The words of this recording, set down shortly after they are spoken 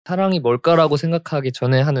사랑이 뭘까라고 생각하기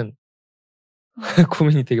전에 하는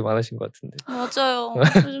고민이 되게 많으신 것 같은데. 맞아요.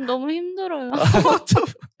 요즘 너무 힘들어요.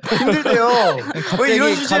 힘들대요. 왜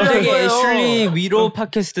이런 주제를 하는 거예요? 애슐리 위로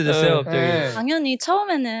팟캐스트 됐어요. 갑자기. 네. 당연히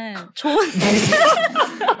처음에는 좋은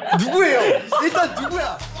누구예요? 일단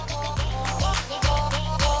누구야?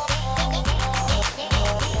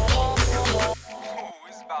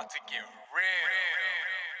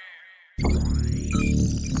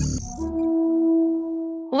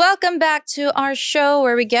 Welcome back to our show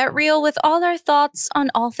where we get real with all our thoughts on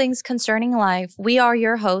all things concerning life. We are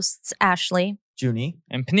your hosts, Ashley, Junie,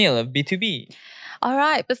 And Peniel of B2B. All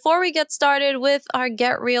right, before we get started with our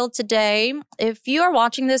Get Real today, if you are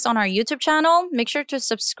watching this on our YouTube channel, make sure to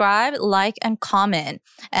subscribe, like, and comment.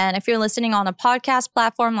 And if you're listening on a podcast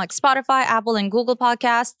platform like Spotify, Apple, and Google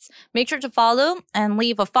Podcasts, make sure to follow and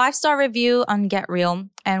leave a 5-star review on Get Real.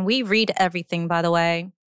 And we read everything, by the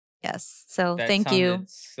way. Yes, so That thank you.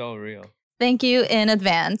 So real. Thank you in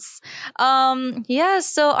advance.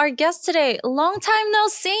 So our guest today, long time no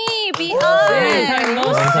see, behind. Long time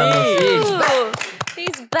no Ooh,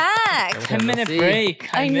 he's back. 10-minute break.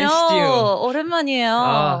 I missed know. you. 오랜만이에요.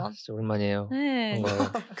 아, 진짜 오랜만이에요. 네.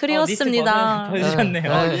 뭔가 그리웠습니다.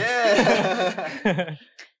 보여주셨네요. 예.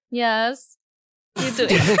 Yes. You do.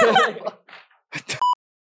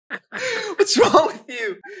 What's wrong with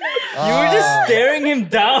you? You were just staring him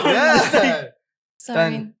down. Yeah.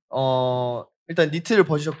 Sorry. 일단 니트를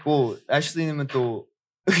벗으셨고 애슐리님은 또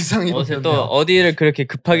의상이 어제 또 어디를 그렇게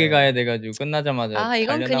급하게 가야 돼가지고 끝나자마자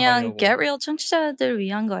이건 그냥 Get Real 청취자들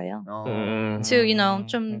위한 거예요. To, you know,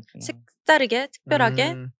 좀 색다르게,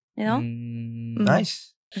 특별하게, you know.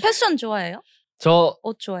 Nice. 패션 좋아해요? 저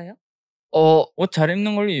옷 좋아해요? 옷 잘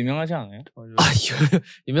입는 걸로 유명하지 않아요?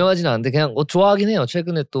 유명하진 않은데 그냥 옷 좋아하긴 해요.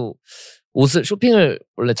 최근에 또 옷을 쇼핑을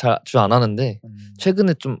원래 자주 안 하는데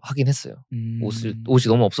최근에 좀 하긴 했어요. 옷이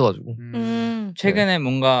너무 없어가지고. 최근에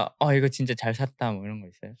뭔가 이거 진짜 잘 샀다 뭐 이런 거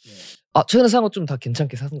있어요? 최근에 산 거 좀 다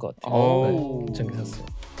괜찮게 산 것 같아요. 오. 네, 괜찮게 샀어요.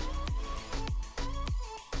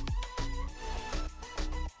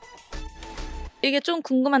 이게 좀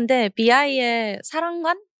궁금한데 BI의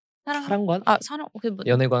사랑관? 사랑관? 그게 뭐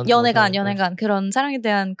연애관. 그런 사랑에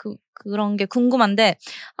대한 그런 게 궁금한데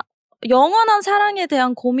영원한 사랑에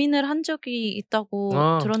대한 고민을 한 적이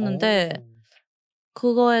있다고 들었는데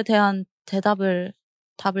그거에 대한 답을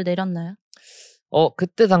내렸나요?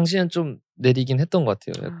 그때 당시엔 좀 내리긴 했던 것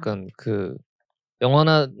같아요. 약간 그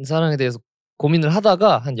영원한 사랑에 대해서 고민을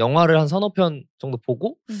하다가 한 영화를 한 3-4편 정도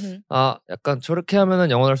보고 약간 저렇게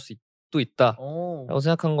하면은 영원할 수도 있다라고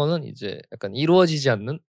생각한 거는 이제 약간 이루어지지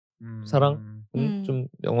않는 사랑은 좀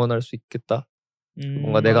영원할 수 있겠다.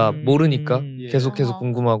 뭔가 내가 모르니까 계속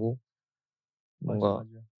궁금하고 뭔가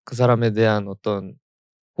그 사람에 대한 어떤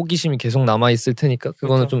호기심이 계속 남아 있을 테니까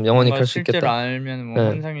그거는 좀 영원히 갈 수 있겠다. 실제로 알면 뭐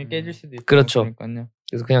환상이 깨질 수도 있고. 그렇죠. 그러니까요.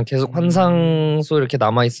 그래서 그냥 계속 환상 속 이렇게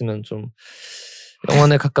남아 있으면 좀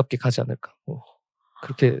영원에 가깝게 가지 않을까.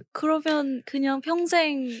 그렇게. 그러면 그냥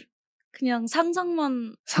평생 그냥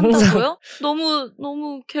상상만 한다고요?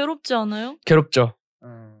 너무 괴롭지 않아요? 괴롭죠.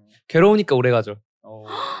 괴로우니까 오래 가죠.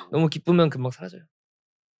 너무 기쁘면 금방 사라져요.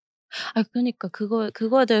 그러니까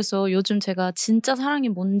그거에 대해서 요즘 제가 진짜 사랑이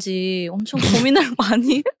뭔지 엄청 고민을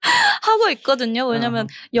많이 하고 있거든요. 왜냐면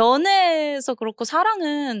연애에서 그렇고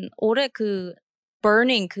사랑은 오래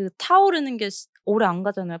burning 타오르는 게 오래 안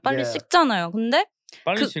가잖아요. 빨리 식잖아요. 근데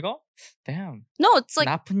빨리 식어? Damn. No, it's like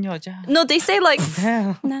나쁜 여자. No, they say like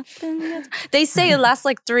Damn. 나쁜 여자. They say it lasts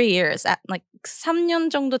like 3 years. Like 3년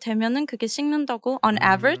정도 되면은 그게 식는다고 on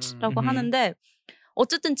average라고 하는데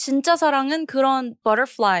어쨌든 진짜 사랑은 그런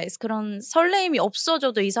butterflies, 그런 설레임이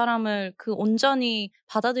없어져도 이 사람을 온전히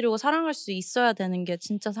받아들이고 사랑할 수 있어야 되는 게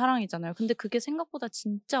진짜 사랑이잖아요. 근데 그게 생각보다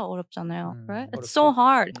진짜 어렵잖아요. Right? It's so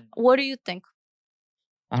hard. What do you think?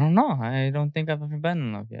 I don't know. I don't think I've ever been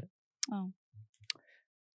in love yet.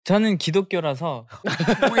 저는 기독교라서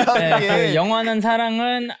그 영원한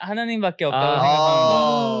사랑은 하나님밖에 없다고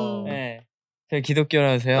생각합니다. 네, 제가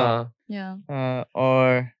기독교라서요.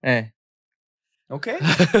 오케이.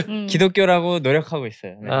 기독교라고 노력하고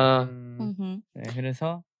있어요. 네,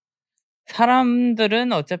 그래서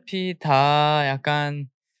사람들은 어차피 다 약간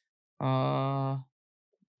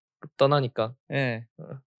떠나니까. 네.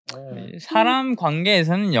 사람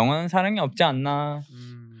관계에서는 영원한 사랑이 없지 않나.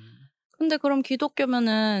 근데 그럼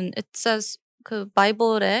기독교면은 it says 그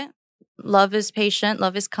바이블에 love is patient,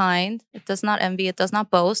 love is kind, it does not envy, it does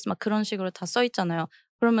not boast 막 그런 식으로 다 써 있잖아요.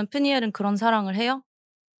 그러면 프니엘은 그런 사랑을 해요?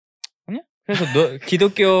 아니요. 그래서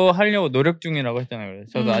기독교 하려고 노력 중이라고 했잖아요.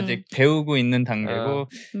 그래서 저도 아직 배우고 있는 단계고.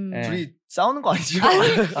 네. 둘이 싸우는 거 아니죠?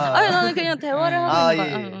 아니 나는 그냥 대화를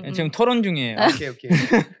하는 거야. 지금 토론 중이에요. 오케이.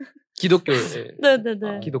 기독교.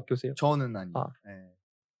 네네네. 기독교세요? 저는 아니에요. 아. 네.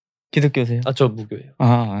 기독교세요? 저 무교예요.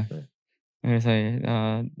 네. 그래서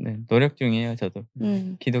네, 노력 중이에요 저도.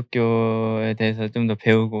 기독교에 대해서 좀 더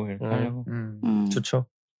배우고 이렇게 하려고. 좋죠.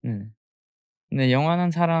 네. 근데 영원한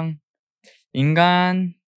사랑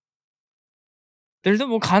인간들도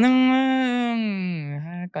뭐 가능할까요?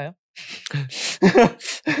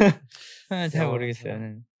 잘 모르겠어요.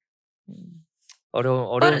 네.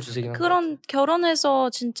 어려운 주제긴 한데. 그런 결혼해서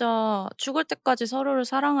진짜 죽을 때까지 서로를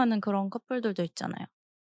사랑하는 그런 커플들도 있잖아요.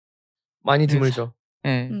 많이 드물죠.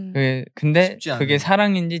 네. 근데 그게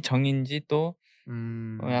사랑인지 정인지 또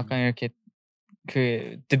약간 이렇게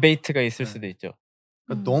그 디베이트가 있을 수도 있죠.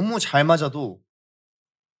 그러니까 너무 잘 맞아도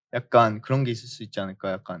약간 그런 게 있을 수 있지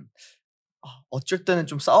않을까? 약간 어쩔 때는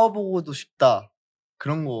좀 싸워보고도 싶다.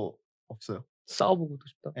 그런 거 없어요? 싸워보고도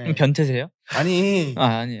싶다. 네. 변태세요? 아니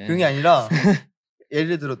아니. 그런 게 아니라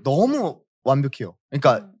예를 들어 너무 완벽해요.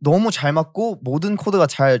 그러니까 너무 잘 맞고 모든 코드가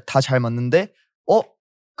다 잘 맞는데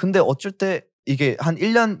근데 어쩔 때 이게 한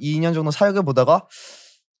 1년, 2년 정도 사역해 보다가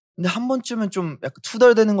근데 한 번쯤은 좀 약간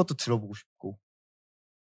투덜대는 것도 들어보고 싶고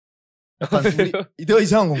약간 내가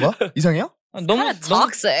이상한 건가? 이상해요?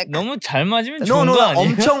 너무 잘 맞으면 좋은 거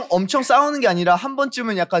아니에요? 엄청 싸우는 게 아니라 한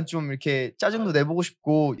번쯤은 약간 좀 이렇게 짜증도 내보고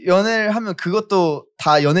싶고 연애를 하면 그것도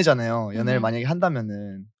다 연애잖아요. 연애를 만약에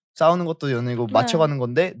한다면은 싸우는 것도 연애고 맞춰가는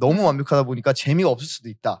건데 너무 완벽하다 보니까 재미가 없을 수도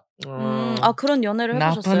있다. 그런 연애를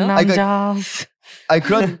해보셨어요? 나쁜 남자. 아니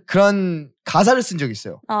그런 가사를 쓴 적이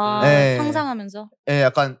있어요. 네. 상상하면서. 네,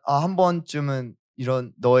 약간 한 번쯤은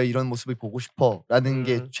너의 이런 모습을 보고 싶어라는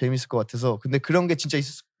게 재밌을 것 같아서. 근데 그런 게 진짜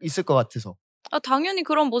있을 것 같아서. 당연히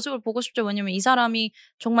그런 모습을 보고 싶죠. 왜냐면 이 사람이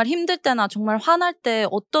정말 힘들 때나 정말 화날 때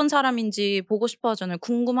어떤 사람인지 보고 싶어 하잖아요.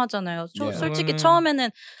 궁금하잖아요. 솔직히 처음에는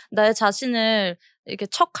나의 자신을 이렇게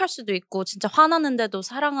척할 수도 있고 진짜 화나는데도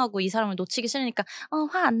사랑하고 이 사람을 놓치기 싫으니까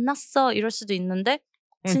화 안 났어 이럴 수도 있는데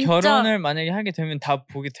진짜 결혼을 만약에 하게 되면 다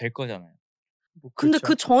보게 될 거잖아요. 근데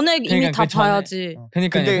그 전에 이미 다 봐야지. 근데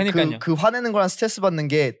그 화내는 거랑 스트레스 받는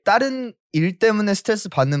게 다른 일 때문에 스트레스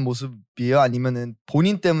받는 모습이에요? 아니면은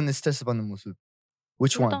본인 때문에 스트레스 받는 모습?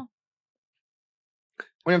 Which one?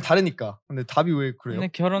 왜냐면 다르니까. 근데 답이 왜 그래요?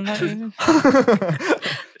 근데 결혼하면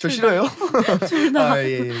저 싫어요? 둘 다.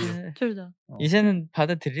 예. 둘 다. 이제는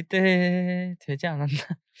받아들일 때 되지 않았나?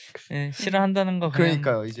 네, 싫어한다는 거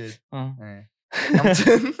그러니까요. 이제 네.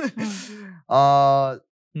 아무튼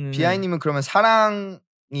비아이님은 그러면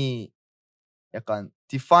사랑이 약간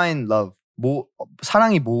define love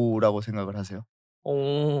사랑이 뭐라고 생각을 하세요?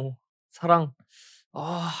 사랑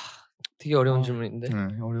되게 어려운 질문인데.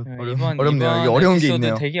 어렵네요. 이게 어려운 게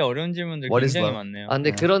있네요. 되게 어려운 질문들 굉장히 많네요.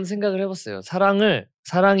 근데 그런 생각을 해봤어요.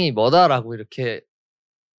 사랑이 뭐다라고 이렇게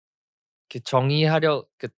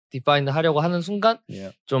define 하려고 하는 순간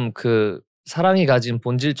좀 그 사랑이 가진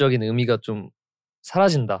본질적인 의미가 좀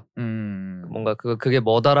사라진다. 뭔가 그게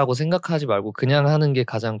뭐다라고 생각하지 말고 그냥 하는 게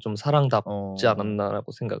가장 좀 사랑답지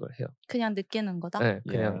않았나라고 생각을 해요. 그냥 느끼는 거다? 네,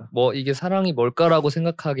 그냥 이게 사랑이 뭘까라고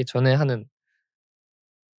생각하기 전에 하는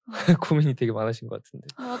고민이 되게 많으신 것 같은데.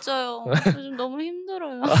 맞아요. 요즘 너무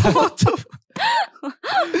힘들어요.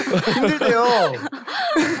 힘들대요.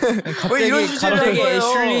 왜 이런 주제를 하는 거예요?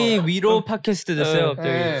 애슐리 위로 팟캐스트 됐어요. 갑자기.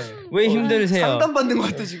 왜 힘들으세요? 상담받는 것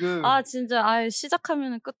같아 지금. 진짜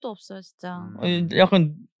시작하면 끝도 없어요 진짜.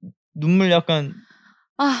 약간 눈물 약간.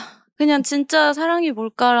 그냥 진짜 사랑이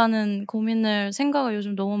뭘까라는 생각을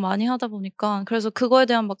요즘 너무 많이 하다 보니까 그래서 그거에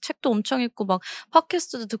대한 막 책도 엄청 읽고 막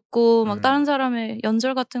팟캐스트도 듣고 막 다른 사람의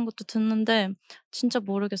연설 같은 것도 듣는데 진짜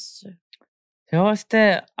모르겠어요. 제가 봤을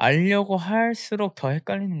때 알려고 할수록 더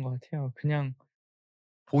헷갈리는 것 같아요. 그냥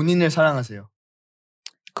본인을 사랑하세요.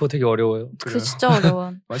 그거 되게 어려워요. 그게 진짜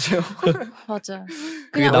어려워. 맞아요. 맞아요.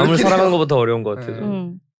 그게 남을 사랑하는 것보다 어려운 것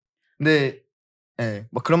같아요. 근데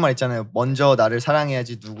뭐 그런 말 있잖아요. 먼저 나를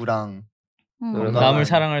사랑해야지 누구랑 남을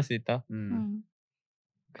사랑할 수 있다.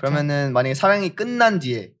 그러면은 만약에 사랑이 끝난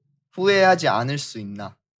뒤에 후회하지 않을 수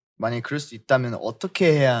있나? 만약에 그럴 수 있다면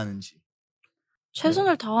어떻게 해야 하는지.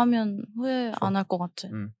 최선을 다하면 후회 안 할 것 같아.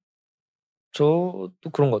 저도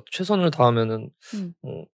그런 것 같아요. 최선을 다하면은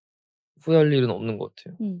후회할 일은 없는 것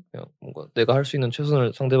같아요. 그냥 뭔가 내가 할 수 있는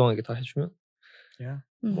최선을 상대방에게 다 해주면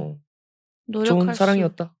좋은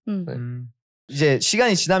사랑이었다. 이제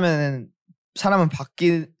시간이 지나면 사람은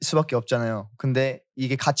바뀔 수밖에 없잖아요. 근데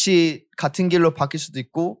이게 같은 길로 바뀔 수도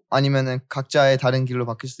있고 아니면은 각자의 다른 길로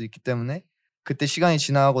바뀔 수도 있기 때문에 그때 시간이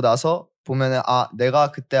지나고 나서 보면은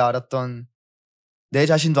내가 그때 알았던 내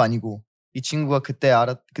자신도 아니고 이 친구가 그때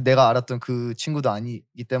내가 알았던 그 친구도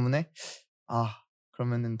아니기 때문에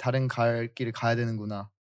그러면은 다른 길을 가야 되는구나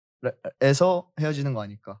에서 헤어지는 거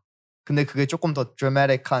아닐까. 근데 그게 조금 더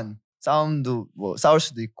드라마틱한 싸움도 뭐 싸울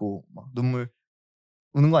수도 있고 막 눈물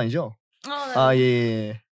우는 거 아니죠? 네.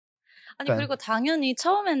 예. 아니 그리고 당연히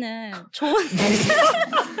처음에는 좋은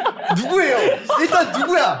누구예요? 일단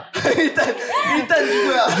누구야? 일단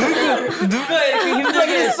누구야? 누가 이렇게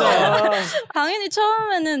힘들게 했어? 당연히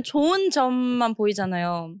처음에는 좋은 점만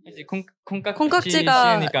보이잖아요. 이제 콩깍지가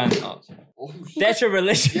콩깍지가 That's your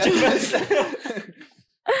relationship.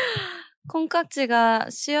 콩깍지가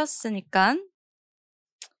씌었으니까.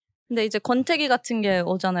 근데 이제 권태기 같은 게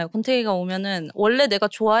오잖아요. 권태기가 오면은 원래 내가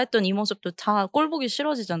좋아했던 이 모습도 다 꼴보기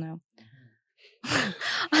싫어지잖아요.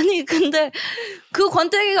 아니 근데 그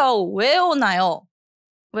권태기가 왜 오나요?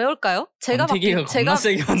 왜 올까요? 제가 변한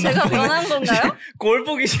건가요? 꼴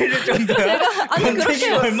보기 싫을 정도야. 아니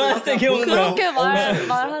그렇게 얼마나 세게 온 거야? 그렇게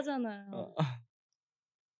말하잖아요.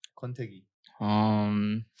 권태기.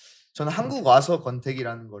 저는 한국 와서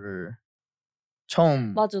권태기라는 거를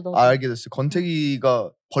처음 알게 됐어요.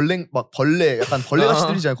 권태기가 벌레 약간 벌레같이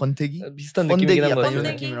들리잖아요. 권태기? 비슷한 느낌이긴 한 약간 거죠.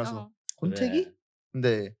 이런 느낌이라서. 권태기? 그래.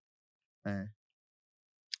 근데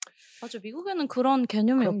맞아. 미국에는 그런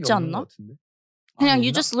개념이 그런 없지 않나? 그냥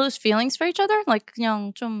you just lose feelings for each other? Like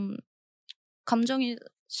그냥 좀 감정이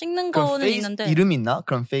식는 거는 있는데 이름 있나?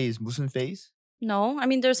 그런 phase 무슨 phase? No, I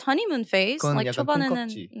mean there's honeymoon phase. Like 초반에는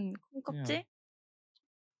콩깍지?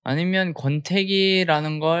 아니면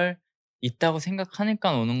권태기라는 걸 있다고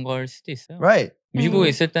생각하니까 오는 걸 수도 있어요. Right. 미국에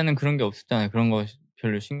있을 때는 그런 게 없었잖아요. 그런 거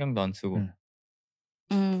별로 신경도 안 쓰고.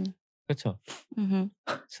 그렇죠.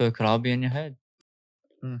 So it could all be in your head.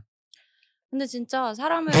 근데 진짜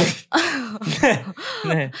사람을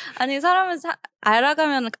네. 아니 사람을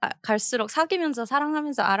알아가면 갈수록 사귀면서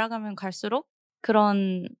사랑하면서 알아가면 갈수록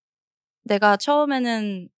그런 내가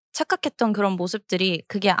처음에는 착각했던 그런 모습들이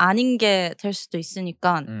그게 아닌 게 될 수도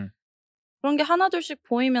있으니까 그런 게 하나둘씩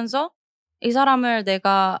보이면서 이 사람을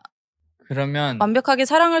내가 그러면 완벽하게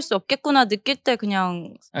사랑할 수 없겠구나 느낄 때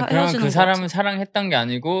그냥 그러면 그 사람을 사랑했던 게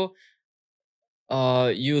아니고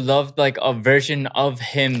you loved like a version of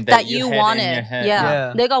him that you had wanted. in your head.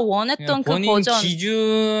 Yeah. 내가 원했던 그 본인 버전.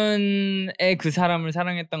 기준의 그 사람을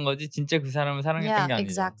사랑했던 거지 진짜 그 사람을 사랑했던 게 아니죠.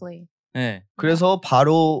 Exactly. 네. 그래서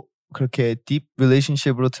바로 그렇게 deep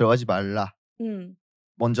relationship으로 들어가지 말라.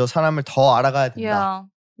 먼저 사람을 더 알아가야 된다. Yeah,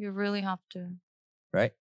 you really have to.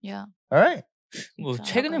 Right? Yeah. Alright. 뭐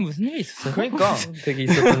최근에 무슨 일이 있었어요? 그러니까 되게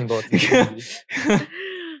있었던 것 같아요.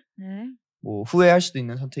 네. 뭐 후회할 수도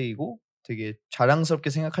있는 선택이고 되게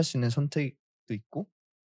자랑스럽게 생각할 수 있는 선택도 있고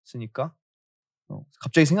있으니까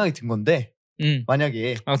갑자기 생각이 든 건데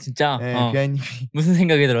만약에 진짜 비아이님이 무슨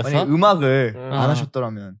생각이 들었어? 만약에 음악을 안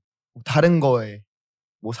하셨더라면 다른 거에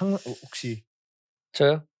뭐 혹시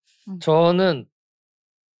저요? 저는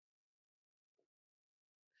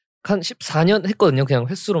한 14년 했거든요. 그냥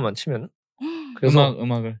횟수로만 치면. 그래서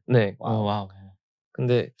음악을. 네. 와우.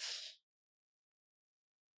 근데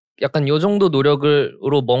약간 요 정도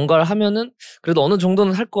노력으로 뭔가를 하면은 그래도 어느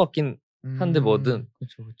정도는 할 것 같긴 한데 뭐든.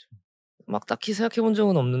 그렇죠. 막 딱히 생각해 본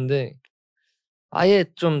적은 없는데 아예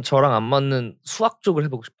좀 저랑 안 맞는 수학 쪽을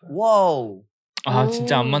해보고 싶어요. 와우.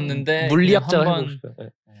 진짜 안 맞는데 물리학자가 해보고 싶어요. 네.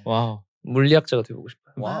 와우. 물리학자가 돼보고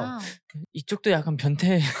싶어요. 와우. 이쪽도 약간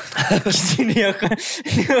변태 기질이 약간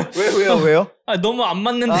왜요? 너무 안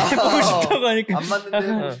맞는데 해보고 싶다고 하니까 안 맞는데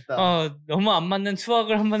해보고 싶다. 너무 안 맞는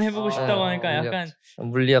수학을 한번 해보고 싶다고 하니까 약간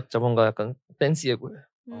물리학자 뭔가 약간 팬시해 보여요.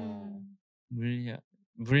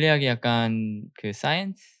 물리학이 약간 그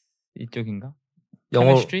science 이쪽인가?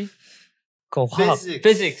 영어 chemistry? 그 화학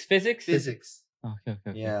physics. 오케이.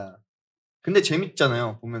 Yeah. 근데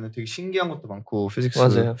재밌잖아요. 보면은 되게 신기한 것도 많고 physics.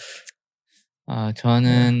 맞아요.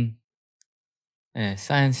 저는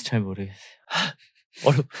science 잘 모르겠어요.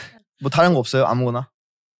 뭐 다른 거 없어요? 아무거나?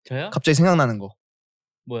 저요? 갑자기 생각나는 거.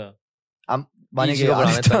 뭐야? 만약에 직업을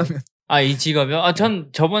안 했다면? 이 직업이요?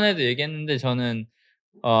 전 저번에도 얘기했는데 저는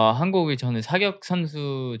한국이 전에 사격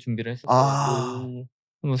선수 준비를 했었어요.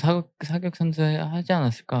 뭐 사격 선수 하지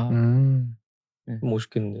않았을까? 네.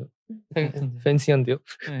 멋있겠네요. 사격 선수. 팬시한데요?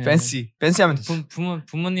 네. 팬시하면 되지.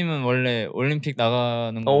 부모님은 원래 올림픽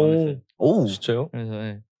나가는 거 원했어요. 오, 진짜요?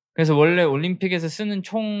 그래서 원래 올림픽에서 쓰는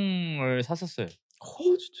총을 샀었어요.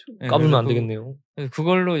 진짜. 까불면 안 되겠네요. 그래서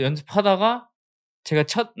그걸로 연습하다가 제가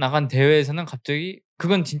첫 나간 대회에서는 갑자기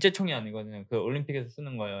그건 진짜 총이 아니거든요. 그 올림픽에서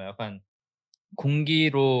쓰는 거예요. 약간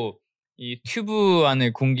공기로 이 튜브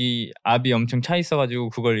안에 공기 압이 엄청 차 있어가지고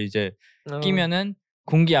그걸 이제 끼면은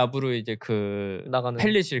공기 압으로 이제 그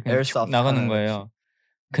펠릿이 그냥 나가는 거예요.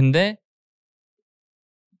 근데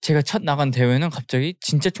제가 첫 나간 대회는 갑자기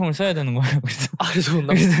진짜 총을 써야 되는 거예요. 그래서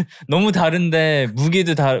너무 다른데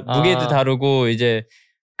무게도 다르고 이제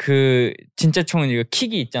그 진짜 총은 이거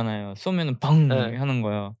킥이 있잖아요. 쏘면은 방 하는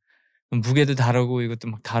거예요. 무게도 다르고 이것도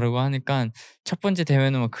막 다르고 하니까 첫 번째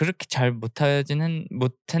대회는 막 그렇게 잘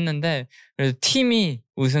못했는데 그래도 팀이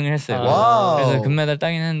우승을 했어요. 와우. 그래서 금메달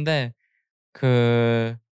따긴 했는데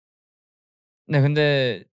네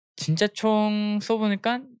근데 진짜 총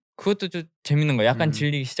쏘보니까 그것도 좀 재밌는 거예요. 약간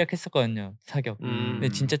질리기 시작했었거든요. 사격. 근데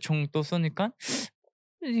진짜 총 또 쏘니까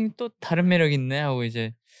또 다른 매력 있네 하고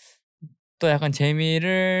이제 또 약간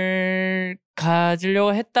재미를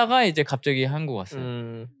가지려고 했다가 이제 갑자기 한국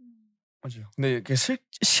왔어요. 맞아요. 근데 이게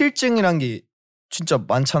실증이란 게 진짜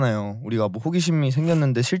많잖아요. 우리가 뭐 호기심이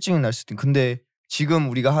생겼는데 실증이 날 수도 있고. 근데 지금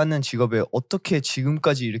우리가 하는 직업에 어떻게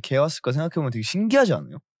지금까지 이렇게 해왔을까 생각해보면 되게 신기하지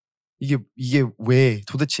않아요? 이게 왜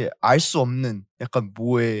도대체 알 수 없는 약간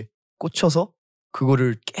뭐에 꽂혀서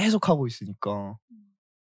그거를 계속 하고 있으니까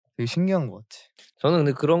되게 신기한 것 같아. 저는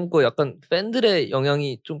근데 그런 거 약간 팬들의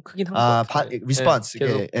영향이 좀 크긴 한 것 같아요. 리스폰스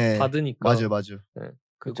계속 받으니까. 맞아. 네.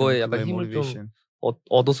 그거에 약간 그거의 힘을 motivation. 좀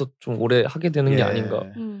얻어서 좀 오래 하게 되는 게 아닌가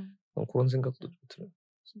그런 생각도 좀 들어요.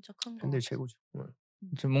 진짜 큰 거. 팬들 최고죠.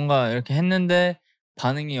 좀 뭔가 이렇게 했는데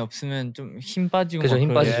반응이 없으면 좀 힘 빠지고 그죠, 막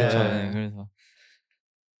힘 빠지죠. 네, 그래서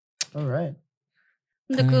Alright.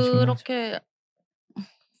 근데 그렇게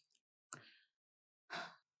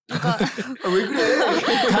그러니까 왜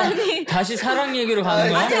그래? 다시 사랑 얘기로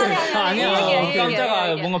가는 거야? 아니야.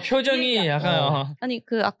 깜짝아. 뭔가 표정이 약간 아니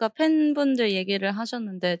그 아까 팬분들 얘기를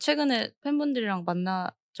하셨는데 최근에 팬분들이랑 만난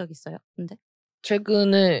적 있어요? 근데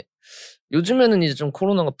최근에 요즘에는 이제 좀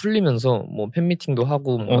코로나가 풀리면서 뭐 팬미팅도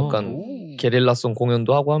하고 뭐 약간 게릴라성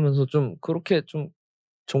공연도 하고 하면서 좀 그렇게 좀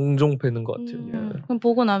종종 뵈는 것 같아요. 그럼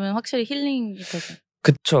보고 나면 확실히 힐링이 되죠.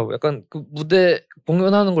 그쵸. 약간 그 무대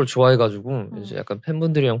공연하는 걸 좋아해가지고 이제 약간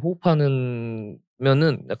팬분들이랑 호흡하면은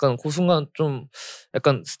약간 그 순간 좀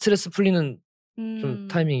약간 스트레스 풀리는 좀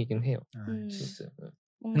타이밍이긴 해요. 진짜.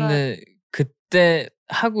 근데 그때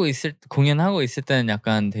공연하고 있을 때는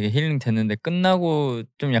약간 되게 힐링 되는데 끝나고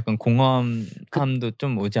좀 약간 공허함도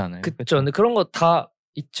좀 오지 않아요? 그쵸. 근데 그런 거 다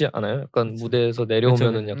있지 않아요? 약간 무대에서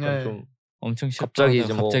내려오면은 약간 좀 엄청 갑자기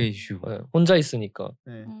이제 뭐 쉬고 혼자 있으니까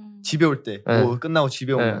집에 올 때 뭐 끝나고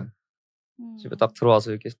집에 오면 집에 딱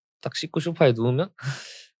들어와서 이렇게 딱 씻고 소파에 누우면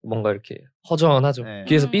뭔가 이렇게 허전하죠. 네.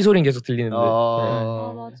 귀에서 삐소리는 계속 들리는데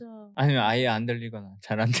맞아. 아니면 아예 안 들리거나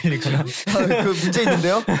잘 안 들리거나 그 문제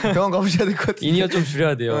있는데요? 병원 가보셔야 될 것 같은데. 인이어 좀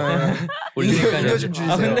줄여야 돼요. 인이어 좀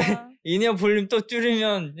줄이세요. 근데 인이어 볼륨 또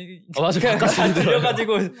줄이면 맞아. 잘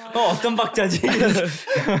들려가지고 어떤 박자지?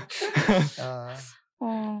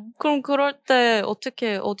 그럼 그럴 때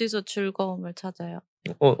어디서 즐거움을 찾아요?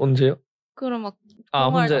 언제요? 그럼 막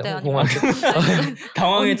혼자 때 아니면 공할 때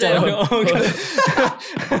당황했잖아요.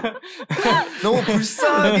 너무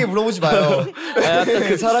불쌍하게 물어보지 마요. 약간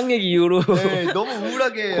그 사랑 얘기 이후로 너무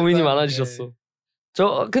우울하게 고민이 많아지셨어.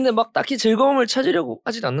 저 근데 막 딱히 즐거움을 찾으려고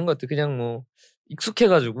하진 않는 것 같아. 그냥 뭐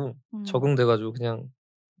익숙해가지고 적응돼가지고 그냥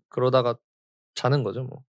그러다가 자는 거죠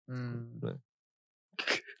뭐. 네.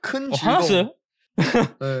 큰 즐거움. 화났어요?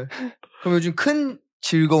 네. 그럼 요즘 큰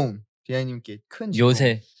즐거움 비아님께 큰 즐거움.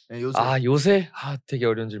 요새. 네, 요새. 요새 되게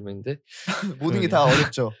어려운 질문인데 모든 게 다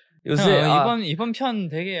어렵죠. 요새 이번 편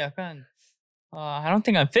되게 약간 I don't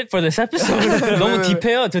think I'm fit for this episode. 너무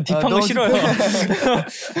딥해요. 저 딥한 거 싫어요.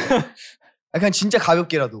 약간 진짜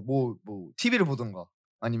가볍게라도 뭐 TV를 보던가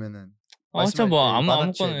아니면은 진짜 뭐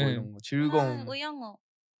아무거나 뭐 이런 거 즐거움. 의영어.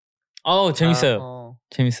 재밌어요.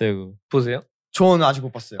 재밌어요 그거. 보세요? 저는 아직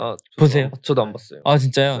못 봤어요. 보세요? 저도 안 봤어요.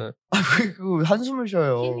 진짜요? 네. 왜 그 한숨을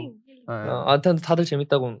쉬어요? 힐링. 다들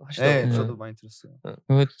재밌다고 하시더라고요. 네, 저도 많이 들었어요.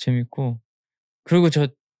 그것도 재밌고 그리고 저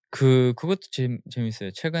그것도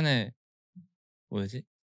재밌어요. 최근에 뭐지?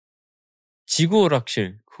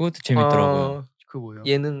 지구오락실 그것도 재밌더라고요. 그 뭐예요?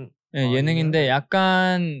 예능인데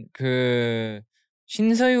약간 그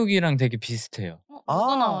신서유기랑 되게 비슷해요.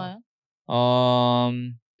 누구 나와요?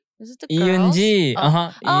 이은지,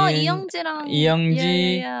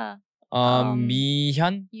 이영지,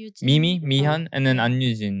 미현, 유진. 미현, and then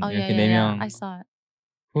안유진 이렇게 4명. I saw it.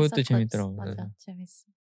 그것도 재밌더라고요. 맞아, 재밌어.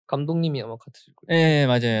 감독님이 아마 같으실 거예요. 네,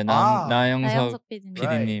 맞아요. 나영석 PD님.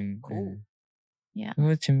 PD님. Yeah.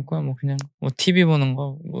 그거 재밌고 뭐 그냥 뭐 TV 보는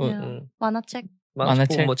거, 만화책.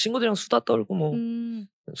 만화책 뭐 친구들이랑 수다 떨고 뭐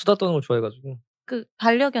수다 떠는 걸 좋아해가지고. 그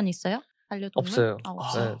반려견 있어요? 반려동물? 없어요.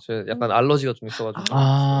 없어요. 네, 저 약간 알러지가 좀 있어가지고.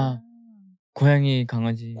 고양이,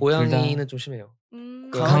 강아지. 고양이는 좀 심해요.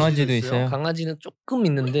 강아지도 있어요? 강아지는 조금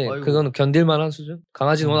있는데 그거는 견딜만한 수준.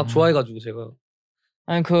 강아지는 워낙 좋아해가지고 제가.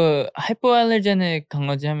 아니 그 하이포알레르제닉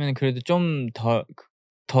강아지 하면 그래도 좀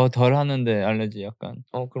덜 하는데 알레르기 약간.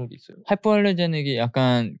 그런 게 있어요. 하이포알레르제닉이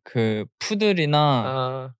약간 그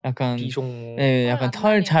푸들이나 약간 비숑. 약간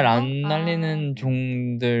털 잘 안 날리는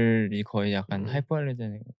종들이 거의 약간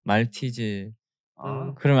하이포알레르제닉. 말티즈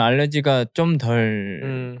그러면 알레르기가 좀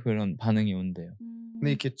덜 그런 반응이 온대요.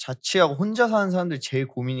 근데 이렇게 자취하고 혼자 사는 사람들이 제일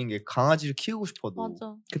고민인 게 강아지를 키우고 싶어도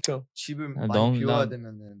맞아. 그쵸. 집을 아, 많이 비워야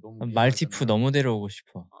되면은 너무 말티푸 너무 데려오고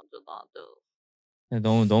싶어.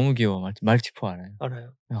 나도. 너무 귀여워. 말티푸 알아요?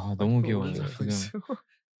 알아요. 야, 너무 귀여워요. 말티푸 지금.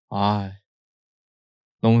 아,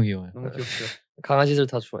 너무 귀여워요. 너무 귀엽죠. 강아지들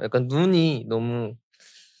다 좋아. 약간 눈이 너무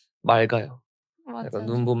맑아요. 맞아. 약간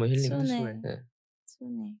눈 보면 힐링. 순해. 네.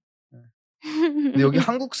 순해. 근데 여기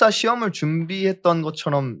한국사 시험을 준비했던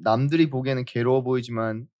것처럼 남들이 보기에는 괴로워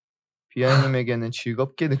보이지만 비아님에게는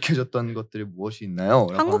즐겁게 느껴졌던 것들이 무엇이 있나요?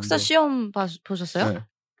 라고 한국사 하는데, 시험 보셨어요? 네.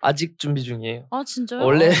 아직 준비 중이에요. 아 진짜요?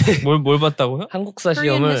 원래 뭘 봤다고요? 한국사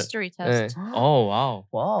Korean 시험을 History Test. 와우.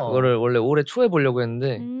 그거를 원래 올해 초에 보려고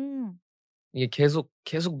했는데 음. 이게 계속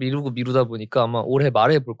미루다 보니까 아마 올해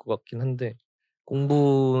말에 볼 것 같긴 한데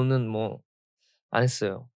공부는 뭐 안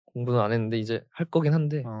했어요. 공부는 안 했는데 이제 할 거긴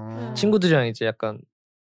한데 친구들이랑 이제 약간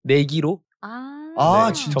내기로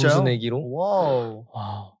네, 진짜요? 점수 내기로 와우.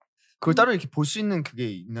 그걸 따로 이렇게 볼 수 있는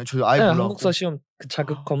그게 있나요? 저 아예 네, 몰라. 한국사 시험 그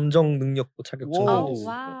자격 검정 능력고 자격증. 와우.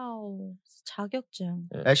 와우. 자격증.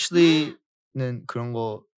 네. 애슐리는 그런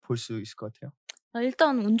거 볼 수 있을 것 같아요.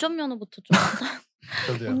 일단 운전면허부터 좀.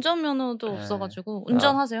 저도요. 운전면허도 네. 없어가지고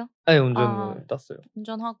운전하세요? 네, 운전 땄어요.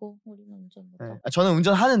 운전하고 우리는 운전 못 하고. 저는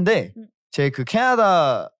운전하는데 제 그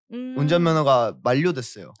캐나다 운전면허가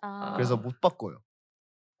만료됐어요. 그래서 못 바꿔요.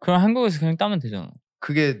 그럼 한국에서 그냥 따면 되잖아.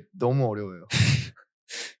 그게 너무 어려워요.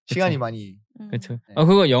 시간이 많이. 그렇죠. 네.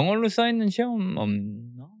 그거 영어로 써 있는 시험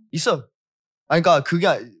없나? 있어. 그러니까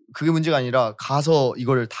그게 문제가 아니라 가서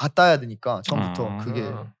이거를 다 따야 되니까 처음부터 그게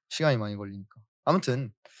시간이 많이 걸리니까.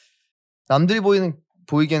 아무튼 남들이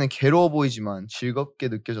보이기에는 괴로워 보이지만 즐겁게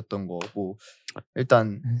느껴졌던 거 뭐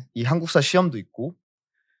일단 이 한국사 시험도 있고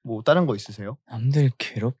뭐 다른 거 있으세요? 남들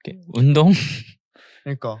괴롭게 운동?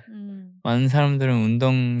 그러니까 많은 사람들은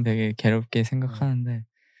운동 되게 괴롭게 생각하는데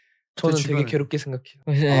저는 되게 괴롭게 생각해요.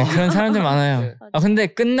 네, 그런 사람들 많아요. 네. 근데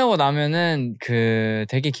끝나고 나면은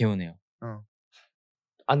되게 개운해요.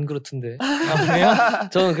 안 그렇던데. 그래요?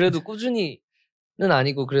 저는 그래도 꾸준히는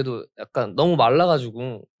아니고 그래도 약간 너무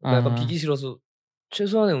말라가지고 약간 비기 싫어서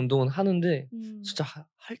최소한의 운동은 하는데 진짜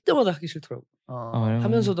할 때마다 하기 싫더라고.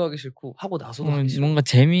 하면서도 하기 싫고 하고 나서도 하기 싫어. 뭔가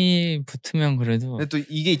재미 붙으면 그래도. 근데 또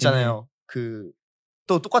이게 있잖아요.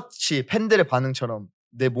 또 똑같이 팬들의 반응처럼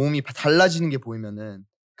내 몸이 달라지는 게 보이면은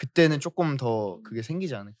그때는 조금 더 그게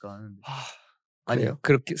생기지 않을까 하는데. 아니에요?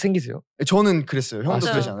 그렇게 생기세요? 저는 그랬어요. 형도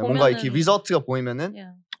그러지 않아요? 뭔가 이렇게 리저트가 보이면은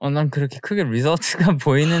난 그렇게 크게 리저트가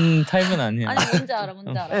보이는 타입은 아니에요. 아니 뭔지 알아.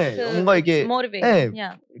 네, 뭔가 이게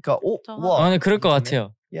그러니까 네, 그럴 것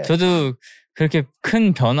같아요. 저도 그렇게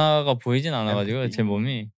큰 변화가 보이진 않아가지고 제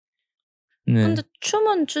몸이. 네. 근데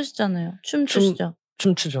춤은 추시잖아요. 춤 추시죠?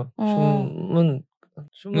 춤 추죠.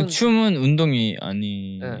 춤은 운동이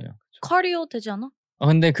아니에요. 네. 카디오 되지 않아?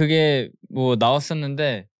 근데 그게 뭐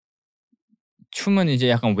나왔었는데 춤은 이제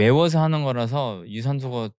약간 외워서 하는 거라서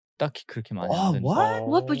유산소가 딱히 그렇게 많이 안 되는.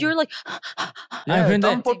 What? But you're like. 근데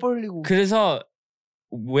땀 뻘뻘 흘리고. 그래서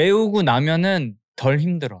외우고 나면은 덜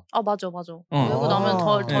힘들어. 맞아. 외우고 나면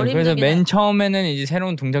덜 힘들긴 그래서 맨 해. 처음에는 이제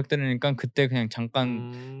새로운 동작들이니까 그때 그냥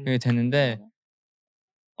잠깐 그게 되는데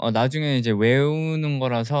나중에 이제 외우는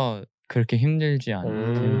거라서 그렇게 힘들지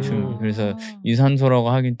않대요. 춤이. 그래서 유산소라고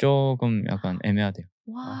하긴 조금 약간 애매하대요.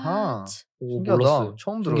 What? 신기하다.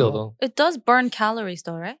 처음 들어요. It does burn calories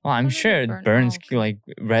though, right? I'm sure it burns like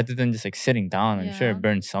rather than just like sitting down. I'm sure it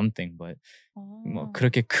burns something, but 뭐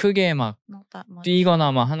그렇게 크게 막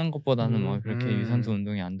뛰거나 막 하는 것보다는 뭐 그렇게 유산소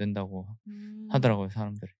운동이 안 된다고 하더라고요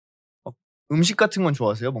사람들이. 음식 같은 건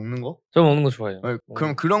좋아하세요? 먹는 거? 저 먹는 거 좋아해요.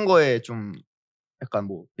 그럼 그런 거에 좀 약간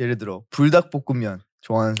뭐 예를 들어 불닭볶음면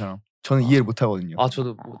좋아하는 사람. 저는 이해를 못 하거든요.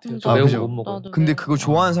 저도 못해요. 저 매운 거 못 먹어요. 근데 그거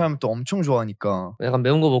좋아하는 사람은 또 엄청 좋아하니까. 약간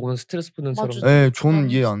매운 거 먹으면 스트레스 푸는 사람. 네, 저는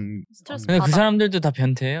이해 안. 근데 그 사람들도 다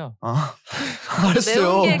변태예요.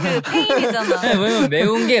 알았어요. 매운 게 그 페인이잖아. 네, 왜냐면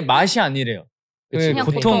매운 게 맛이 아니래요. 그냥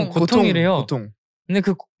고통이래요. 고통. 근데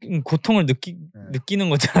그 고통을 느끼는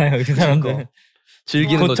거잖아요. 그 사람들은.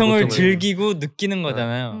 즐기는 고통을 즐기고 느끼는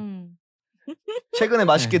거잖아요. 최근에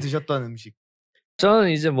맛있게 드셨던 음식.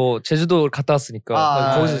 저는 이제 뭐 제주도 갔다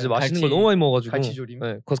왔으니까 거기서 이제 맛있는 걸 너무 많이 먹어가지고 갈치조림.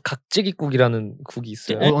 네, 거기서 각지기국이라는 국이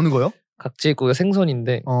있어요. 어느 거요? 각지기국이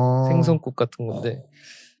생선인데 생선국 같은 건데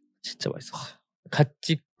진짜 맛있었어요.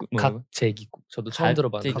 각제기국. 저도 처음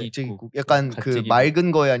들어봤는데. 각제기국. 약간 그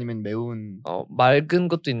맑은 거에 아니면 매운. 맑은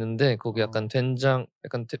것도 있는데 거기 약간 된장,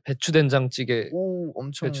 약간 배추 된장찌개,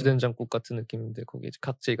 엄청 배추 된장국 같은 느낌인데 거기에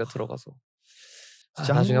각제기가 들어가서.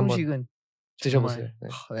 진짜 한국 음식은 드셔보세요.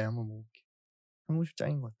 네, 한번 먹을게. 한국 음식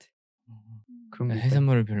짱인 것 같아. 그런 게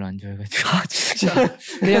해산물을 별로 안 좋아해가지고. 아 진짜.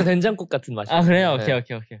 그냥 된장국 같은 맛이. 아 그래요? 오케이 네.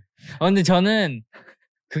 오케이 오케이. 근데 저는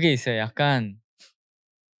그게 있어요. 약간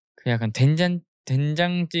그 약간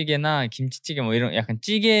된장찌개나 김치찌개 뭐 이런 약간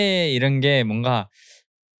찌개 이런 게 뭔가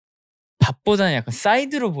밥보다는 약간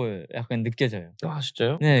사이드로 보여요. 약간 느껴져요. 아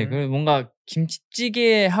진짜요? 네, 그 뭔가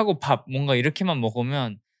김치찌개하고 밥 뭔가 이렇게만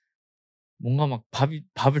먹으면 뭔가 막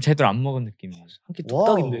밥을 제대로 안 먹은 느낌이에요. 한 끼 와우.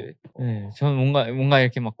 뚝딱인데. 네, 저는 뭔가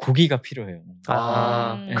이렇게 막 고기가 필요해요.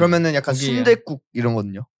 아. 네. 그러면은 약간 고기, 순댓국 이런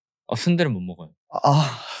거는요? 순대를 못 먹어요.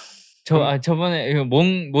 아. 저번에 이거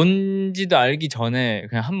뭔지도 알기 전에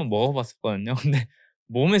그냥 한번 먹어봤었거든요. 근데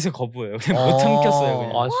몸에서 거부해요. 그냥 못 삼켰어요.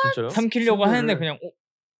 그냥. 아 진짜요? 삼키려고 하는데 순대를. 그냥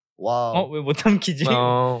와우. 왜 못 삼키지?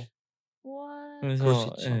 어, What? 그래서 그럴 수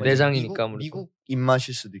있지. 예. 내장이니까 아무래도. 미국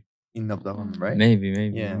입맛일 수도 있나 보다. right? maybe.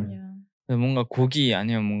 Yeah. Yeah. 뭔가 고기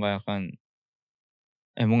아니면 뭔가 약간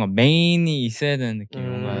뭔가 메인이 있어야 되는 느낌.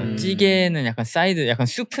 뭔가 음. 찌개는 약간 사이드, 약간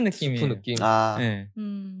수프 느낌이에요. 스프 느낌. 아. 네.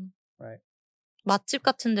 Right. 맛집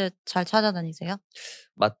같은데 잘 찾아다니세요?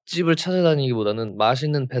 맛집을 찾아다니기보다는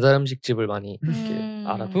맛있는 배달 음식집을 많이 이렇게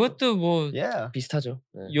알아보고. 그것도 뭐 Yeah. 비슷하죠.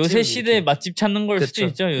 네. 요새 지금 시대에 이렇게 맛집 찾는 걸 수도 그쵸.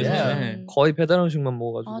 있죠. 요새. Yeah. 네. 거의 배달 음식만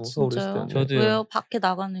먹어가지고 아 서울에 있을 진짜요? 때는. 저도요. 왜요? 밖에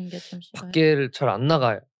나가는 게 좀 싫어요? 밖에를 잘 안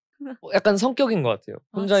나가요. 약간 성격인 것 같아요.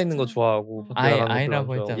 혼자 있는 거 진짜? 좋아하고 밖에 나가는 거 별로 안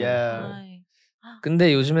아이라고 좋아하고. 했잖아요. Yeah. 아이.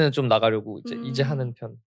 근데 요즘에는 좀 나가려고 이제 음. 하는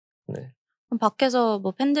편. 네. 그럼 밖에서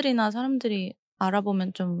뭐 팬들이나 사람들이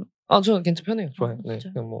알아보면 좀 저는 괜찮 편해요. 좋아요. 네.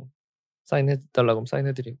 진짜요? 그냥 뭐 사인해달라고 하면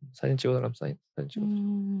사인해드리고 사진 찍어달라고 하면 사진 찍어.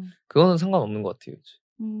 그거는 상관없는 것 같아요. 이제.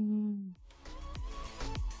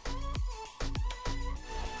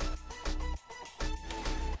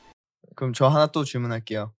 그럼 저 하나 또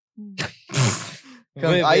질문할게요.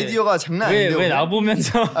 그냥 왜, 아이디어가 장난 아닌데요. 왜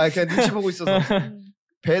나보면서 그냥 눈치 보고 있어서.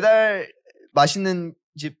 배달 맛있는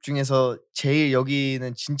집 중에서 제일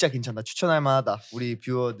여기는 진짜 괜찮다. 추천할 만하다. 우리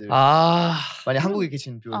뷰어들. 만약 한국에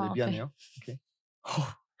계신 뷰어들 오케이. 미안해요. 오케이.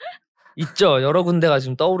 있죠. 여러 군데가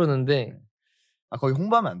지금 떠오르는데. 거기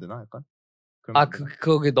홍보하면 안 되나 약간? 그러면 안 되나?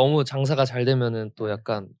 그게 너무 장사가 잘 되면은 또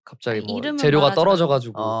약간 갑자기 아니, 뭐 이름은 재료가 말하지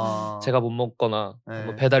떨어져가지고 제가 못 먹거나 네.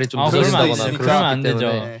 뭐 배달이 좀 그럴 수도 늦어진다거나 있으니까. 그럴 그러면 수 안 있기 되죠.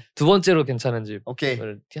 때문에 네. 두 번째로 괜찮은 집을 오케이.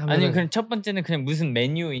 하면은 아니 그럼 첫 번째는 그냥 무슨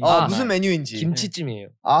메뉴인지 무슨 메뉴인지. 김치찜이에요.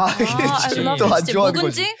 김치찜 또 안 좋아하는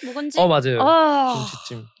거지. 묵은지? 맞아요.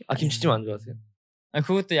 김치찜. 김치찜 안 좋아하세요?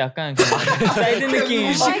 그것도 약간 사이드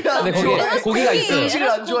느낌. 근데 거기에 고기가 있어요. 음식을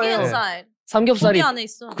안 좋아해요. 삼겹살이 고기 안에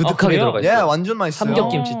있어. 그득하게 그래요? 들어가 있어요. 완전 맛있어요. 삼겹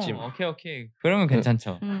김치찜. 오케이. 그러면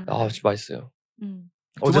괜찮죠. 진짜 맛있어요. 두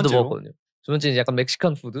어제도 번째로? 먹었거든요. 두 번째는 약간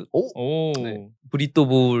멕시칸 푸드. 오. 네. 브리또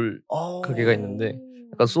볼 가게가 있는데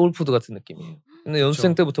약간 소울 푸드 같은 느낌이에요. 근데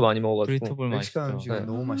연습생 때부터 많이 먹어가지고. 브리토볼 멕시칸 맛있죠. 음식은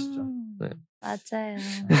너무 맛있죠. 네. 맞아요.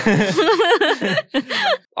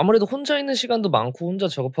 아무래도 혼자 있는 시간도 많고 혼자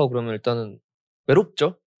작업하고 그러면 일단은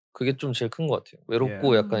외롭죠. 그게 좀 제일 큰 것 같아요.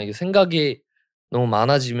 외롭고 약간 이게 생각이 너무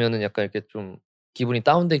많아지면은 약간 이렇게 좀 기분이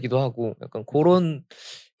다운되기도 하고 약간 그런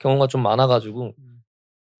경우가 좀 많아가지고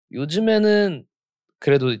요즘에는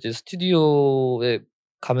그래도 이제 스튜디오에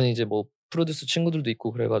가면 이제 뭐 프로듀스 친구들도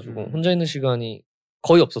있고 그래가지고 혼자 있는 시간이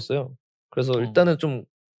거의 없었어요. 그래서 일단은 좀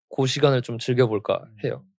그 시간을 좀 즐겨볼까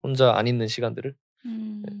해요. 혼자 안 있는 시간들을.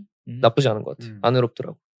 나쁘지 않은 것 같아요. 안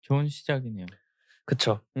외롭더라고. 좋은 시작이네요.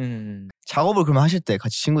 그쵸. 작업을 그러면 하실 때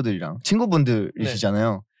같이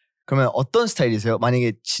친구분들이시잖아요. 그러면 어떤 스타일이세요?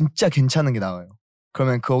 만약에 진짜 괜찮은 게 나와요.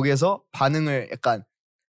 그러면 거기에서 반응을 약간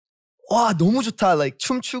와 너무 좋다, like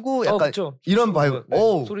춤추고 약간 그쵸. 이런 바이브.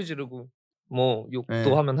 네. 소리 지르고 뭐 욕도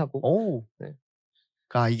네. 하면 하고. 네.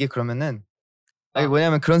 이게 그러면은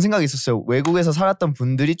왜냐면 그런 생각이 있었어요. 외국에서 살았던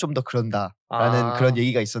분들이 좀 더 그런다라는 그런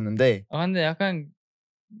얘기가 있었는데. 근데 약간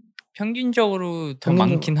평균적으로 더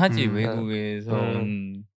많긴 하지 외국에서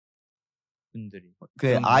온 분들이.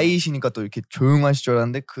 아이시니까 또 이렇게 조용하실 줄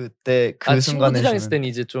알았는데 그때 그 순간에 친구들이랑 있을 땐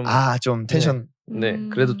이제 좀 좀 텐션. 네.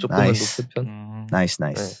 그래도 조금은 높은 편. 나이스.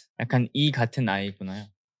 네. 약간 이 같은 아이구나요.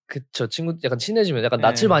 그쵸. 친구 약간 친해지면 약간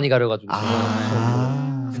낯을 많이 가려가지고.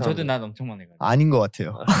 저도 낯 엄청 많이 가요. 아닌 것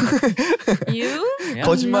같아요. You?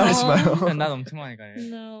 거짓말하지 마요. 낯 엄청 많이 가요.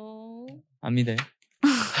 No. 안 믿어요?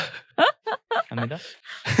 안 믿어?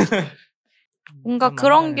 뭔가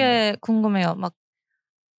그런 게 궁금해요. 막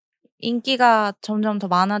인기가 점점 더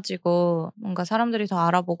많아지고 뭔가 사람들이 더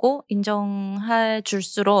알아보고 인정해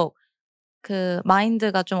줄수록 그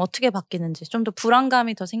마인드가 좀 어떻게 바뀌는지, 좀 더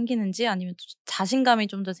불안감이 더 생기는지 아니면 자신감이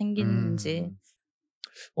좀 더 생기는지.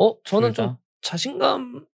 저는 좀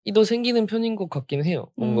자신감이 더 생기는 편인 것 같긴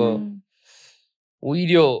해요. 뭔가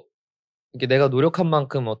오히려 이게 내가 노력한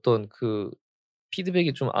만큼 어떤 그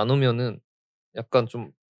피드백이 좀 안 오면은 약간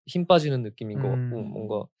좀 힘 빠지는 느낌인 것 같고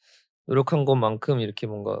뭔가 노력한 것만큼 이렇게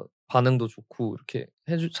뭔가 반응도 좋고 이렇게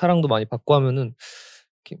사랑도 많이 받고 하면은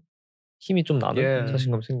이렇게 힘이 좀 나는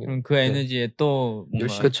자신감 생기는. 그럼 그 에너지에 또 뭔가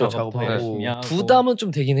열심히 작업도 더 열심히 하고. 부담은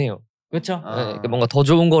좀 되긴 해요. 그렇죠. 그러니까 뭔가 더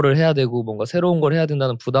좋은 거를 해야 되고 뭔가 새로운 걸 해야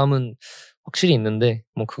된다는 부담은 확실히 있는데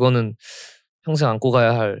뭐 그거는 평생 안고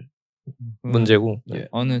가야 할 문제고.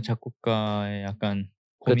 어느 작곡가의 약간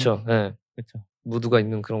고민. 그렇죠. 그렇죠. 무드가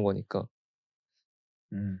있는 그런 거니까.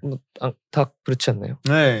 다 그렇지 않나요?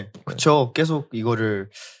 네, 그렇죠. 계속 이거를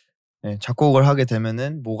작곡을 하게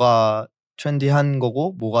되면은 뭐가 트렌디한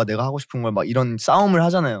거고 뭐가 내가 하고 싶은 걸 막 이런 싸움을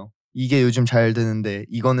하잖아요. 이게 요즘 잘 되는데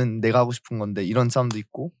이거는 내가 하고 싶은 건데 이런 싸움도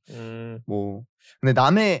있고 뭐 근데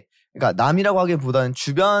그러니까 남이라고 하기보다는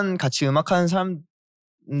주변 같이 음악하는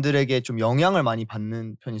사람들에게 좀 영향을 많이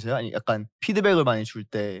받는 편이세요? 아니 약간 피드백을 많이 줄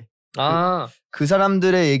때 그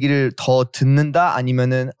사람들의 얘기를 더 듣는다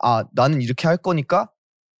아니면은 나는 이렇게 할 거니까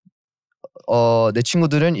내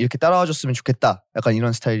친구들은 이렇게 따라와 줬으면 좋겠다. 약간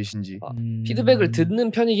이런 스타일이신지. 피드백을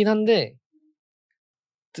듣는 편이긴 한데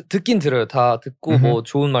듣긴 들어요. 다 듣고 뭐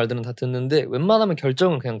좋은 말들은 다 듣는데 웬만하면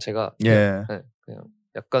결정은 그냥 제가 그냥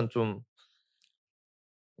약간 좀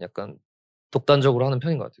약간 독단적으로 하는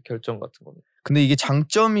편인 것 같아요. 결정 같은 거는. 근데 이게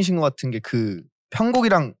장점이신 것 같은 게 그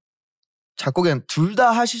편곡이랑 작곡이랑 둘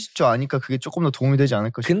다 하실 줄 아니까 그게 조금 더 도움이 되지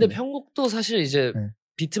않을까 싶은데. 근데 편곡도 사실 이제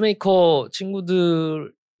비트메이커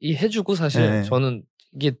친구들이 해주고 사실 저는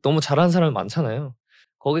이게 너무 잘하는 사람이 많잖아요.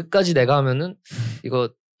 거기까지 내가 하면은 이거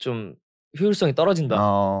좀 효율성이 떨어진다.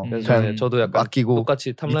 그래서 저도 약간 맡기고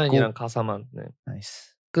똑같이 탑라인이랑 가사만.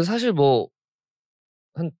 나이스. 그 사실 뭐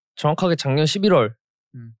한 정확하게 작년 11월부터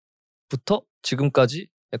지금까지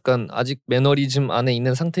약간 아직 매너리즘 안에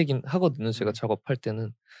있는 상태긴 하거든요. 제가 작업할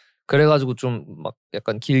때는. 그래가지고 좀 막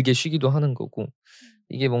약간 길게 쉬기도 하는 거고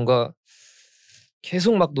이게 뭔가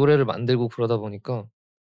계속 막 노래를 만들고 그러다 보니까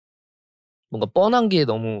뭔가 뻔한 게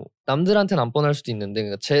너무 남들한테는 안 뻔할 수도 있는데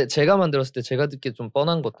그러니까 제가 만들었을 때 제가 듣기에 좀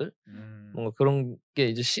뻔한 것들 뭔가 그런 게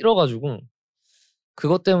이제 싫어가지고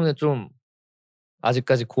그것 때문에 좀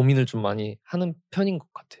아직까지 고민을 좀 많이 하는 편인 것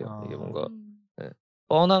같아요. 이게 뭔가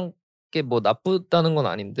뻔한 게 뭐 나쁘다는 건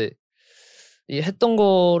아닌데 이 했던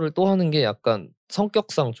거를 또 하는 게 약간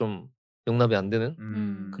성격상 좀 용납이 안 되는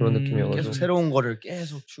그런 느낌이어가지고 계속 새로운 거를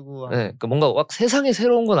계속 추구하는. 그러니까 뭔가 막 세상에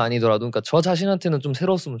새로운 건 아니더라도 그러니까 저 자신한테는 좀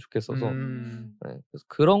새로웠으면 좋겠어서 그래서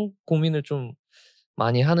그런 고민을 좀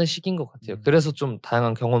많이 하는 시기인 것 같아요. 그래서 좀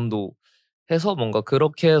다양한 경험도 해서 뭔가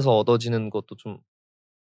그렇게 해서 얻어지는 것도 좀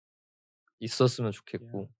있었으면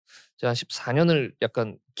좋겠고 제가 한 14년을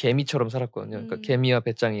약간 개미처럼 살았거든요. 그러니까 개미와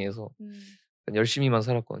배짱이에서 열심히만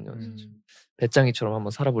살았거든요. 진짜. 배짱이처럼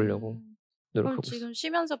한번 살아보려고 노력하고 그럼 지금 있어요.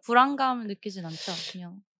 쉬면서 불안감을 느끼진 않죠?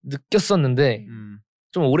 그냥 느꼈었는데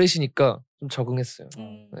좀 오래 쉬니까 좀 적응했어요.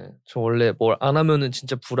 저 원래 뭘 안 하면은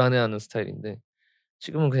진짜 불안해하는 스타일인데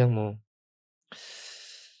지금은 그냥 뭐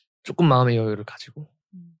조금 마음의 여유를 가지고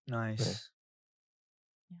나이스.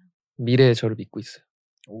 미래의 저를 믿고 있어요.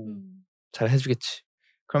 잘 해주겠지.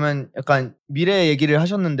 그러면 약간 미래 얘기를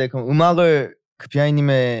하셨는데 그럼 음악을 그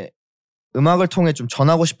비아이님의 음악을 통해 좀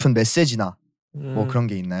전하고 싶은 메시지나 뭐 그런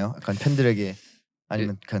게 있나요? 약간 팬들에게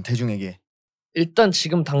아니면 그냥 대중에게. 일단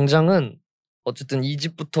지금 당장은 어쨌든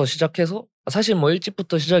 2집부터 시작해서 사실 뭐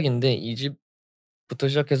 1집부터 시작인데 2집부터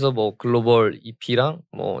시작해서 뭐 글로벌 EP랑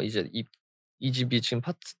뭐 이제 2집이 지금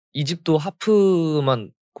 2집도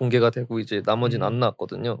하프만 공개가 되고 이제 나머지는 안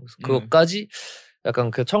나왔거든요. 그래서 그것까지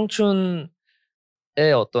약간 그 청춘의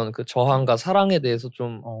어떤 그 저항과 사랑에 대해서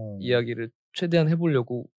좀 이야기를 최대한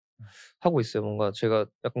해보려고 하고 있어요. 뭔가 제가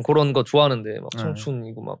약간 그런 거 좋아하는데 막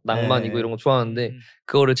청춘이고 막 낭만이고 이런 거 좋아하는데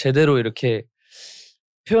그거를 제대로 이렇게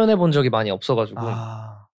표현해 본 적이 많이 없어가지고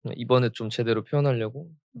이번에 좀 제대로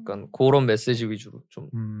표현하려고 약간 그런 메시지 위주로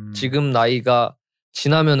좀 지금 나이가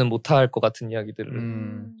지나면은 못할 것 같은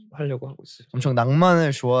이야기들을 하려고 하고 있어요. 엄청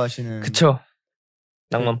낭만을 좋아하시는. 그쵸.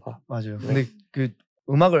 낭만파. 맞아요. 근데 그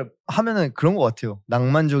음악을 하면은 그런 것 같아요.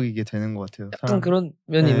 낭만적이게 되는 것 같아요. 약간 그런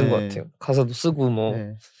면이 있는 것 같아요. 가사도 쓰고 뭐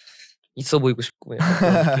있어 보이고 싶고 약간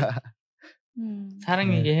그런 느낌.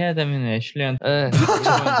 사랑 얘기 해야 되면 애슐리한테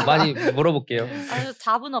많이 물어볼게요.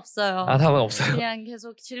 답은 없어요. 답은 없어요. 그냥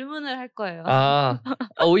계속 질문을 할 거예요.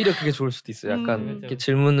 오히려 그게 좋을 수도 있어요. 약간 이렇게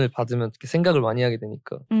질문을 받으면 이렇게 생각을 많이 하게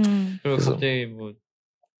되니까. 그리고 갑자기 뭐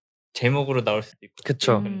제목으로 나올 수도 있고.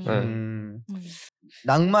 그쵸.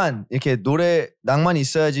 낭만 이렇게 노래 낭만이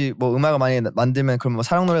있어야지 뭐 음악을 많이 만들면 그럼 뭐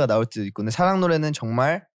사랑 노래가 나올 수도 있고 근데 사랑 노래는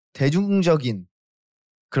정말 대중적인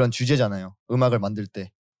그런 주제잖아요. 음악을 만들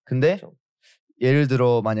때. 근데 그렇죠. 예를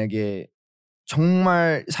들어 만약에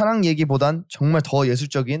정말 사랑 얘기보단 정말 더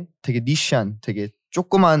예술적인 되게 니시한 되게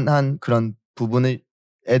조그만한 그런 부분에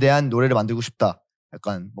대한 노래를 만들고 싶다.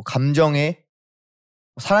 약간 뭐 감정에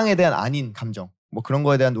사랑에 대한 아닌 감정 뭐 그런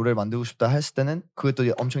거에 대한 노래를 만들고 싶다 했을 때는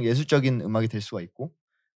그것도 엄청 예술적인 음악이 될 수가 있고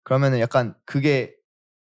그러면은 약간 그게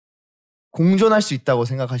공존할 수 있다고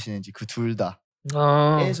생각하시는지 그 둘 다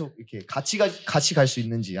계속 이렇게 같이 갈 수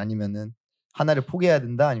있는지 아니면은 하나를 포기해야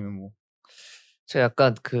된다 아니면 뭐 제가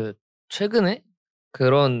약간 그 최근에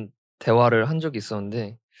그런 대화를 한 적이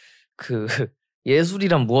있었는데 그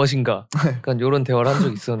예술이란 무엇인가 약간 이런 대화를 한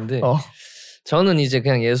적이 있었는데 저는 이제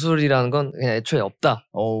그냥 예술이라는 건 그냥 애초에 없다.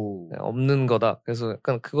 그냥 없는 거다. 그래서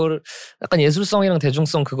약간 그거를 약간 예술성이랑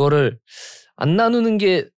대중성 그거를 안 나누는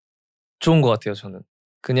게 좋은 것 같아요. 저는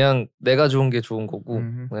그냥 내가 좋은 게 좋은 거고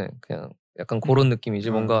네, 그냥 약간 그런 느낌이지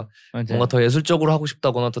뭔가 더 예술적으로 하고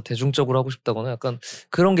싶다거나 더 대중적으로 하고 싶다거나 약간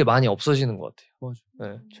그런 게 많이 없어지는 것 같아요. 맞아.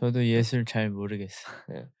 네. 저도 예술 잘 모르겠어요.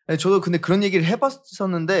 네, 저도 근데 그런 얘기를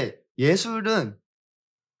해봤었는데 예술은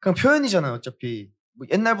그냥 표현이잖아요. 어차피 뭐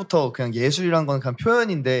옛날부터 그냥 예술이란 건 그냥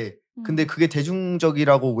표현인데 근데 그게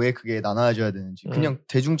대중적이라고 왜 그게 나눠져야 되는지 그냥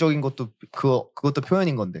대중적인 것도 그것도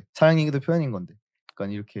표현인 건데 사랑 얘기도 표현인 건데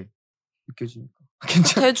약간 이렇게 느껴지니까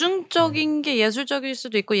괜찮아. 대중적인 게 예술적일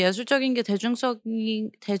수도 있고 예술적인 게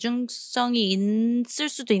대중성이 있을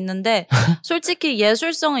수도 있는데 솔직히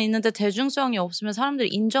예술성은 있는데 대중성이 없으면 사람들이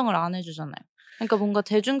인정을 안 해주잖아요. 그러니까 뭔가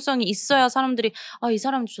대중성이 있어야 사람들이 이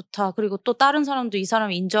사람 좋다. 그리고 또 다른 사람도 이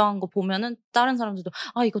사람이 인정한 거 보면은 다른 사람들도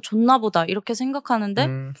이거 좋나 보다 이렇게 생각하는데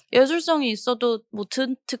예술성이 있어도 뭐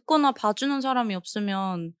듣거나 봐주는 사람이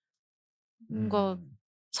없으면 뭔가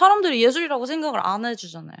사람들이 예술이라고 생각을 안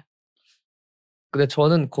해주잖아요. 근데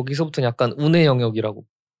저는 거기서부터는 약간 운의 영역이라고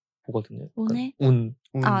보거든요. 운의?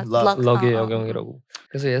 럭의 영역이라고.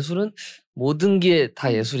 그래서 예술은 모든 게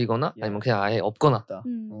다 예술이거나 아니면 그냥 아예 없거나.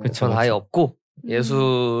 전 아예 없고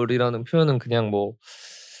예술이라는 표현은 그냥 뭐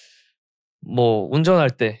운전할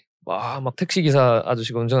때 막 택시 기사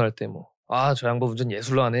아저씨가 운전할 때 저 양반 운전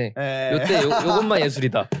예술로 하네. 요때 요것만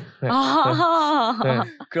예술이다. 네.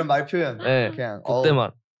 그런 말 표현. 네.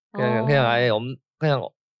 그때만 그냥 아예 그냥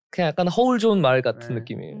약간 허울 좋은 말 같은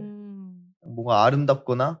느낌이에요. 뭔가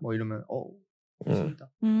아름답거나 뭐 이러면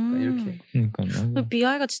예술이다. 이렇게. 그러니까요.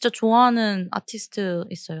 비아이가 진짜 좋아하는 아티스트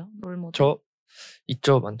있어요? 롤모델? 저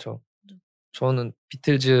있죠, 많죠. 저는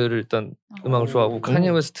비틀즈를 일단 음악을 좋아하고 카니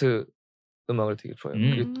웨스트 음악을 되게 좋아해요.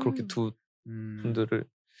 그리고 그렇게 두 분들을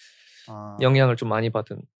영향을 좀 많이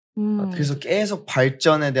받은. 그래서 계속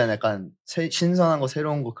발전에 대한 약간 신선한 거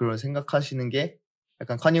새로운 거 그런 생각하시는 게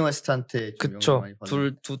약간 카니 웨스트한테 좀 영향을 많이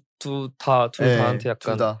받은. 둘 다한테 약간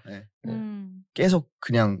둘 다. 계속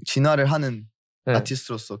그냥 진화를 하는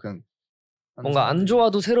아티스트로서 그냥 뭔가 안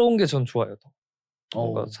좋아도 새로운 게 전 좋아요.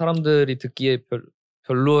 뭔가 사람들이 듣기에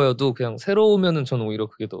별로여도 그냥 새로우면은 저는 오히려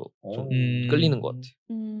그게 더 좀 끌리는 것 같아요.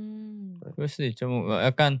 그럴 수도 있죠. 뭐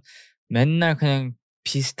약간 맨날 그냥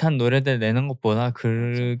비슷한 노래들 내는 것보다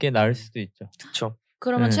그게 나을 수도 있죠. 그렇죠.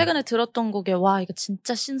 그러면 최근에 들었던 곡에 와 이거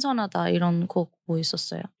진짜 신선하다 이런 곡 뭐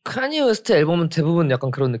있었어요? 카니 웨스트 앨범은 대부분 약간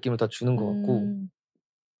그런 느낌을 다 주는 것 같고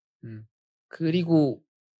그리고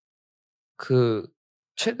그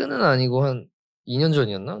최근은 아니고 한 2년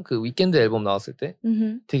전이었나? 그 위켄드 앨범 나왔을 때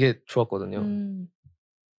되게 좋았거든요.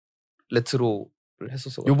 레트로를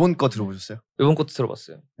했었어. 요번 거 들어보셨어요? 요번 것도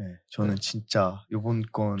들어봤어요. 네, 저는 진짜 요번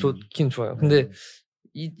건 좋긴 좋아요. 근데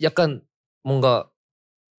이 약간 뭔가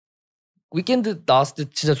위켄드 나왔을 때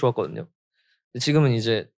진짜 좋았거든요. 근데 지금은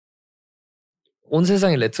이제 온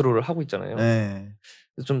세상이 레트로를 하고 있잖아요.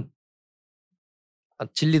 좀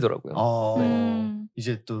질리더라고요.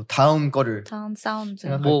 이제 또 다음 거를 다음 사운드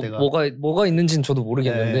생각할 때가 뭐가 있는지는 저도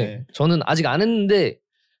모르겠는데 저는 아직 안 했는데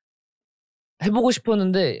해보고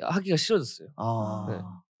싶었는데 하기가 싫어졌어요.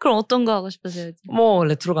 그럼 어떤 거 하고 싶으세요? 뭐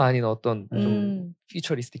레트로가 아닌 어떤 좀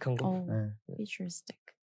퓨처리스틱한 거. 퓨처리스틱.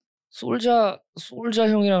 솔자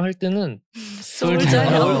형이랑 할 때는 솔자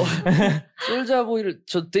형. 솔자 보이를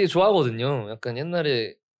저 되게 좋아하거든요. 약간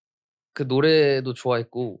옛날에 그 노래도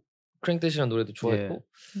좋아했고 크랭댓이라는 노래도 좋아했고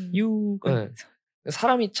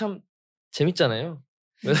사람이 참 재밌잖아요.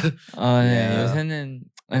 요새는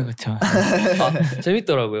그렇죠.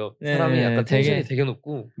 재밌더라고요. 사람이 약간 텐션이 되게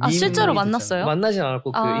높고. 실제로 만났어요? 만나진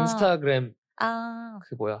않았고 그 인스타그램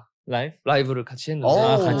그 라이브를 같이 했는데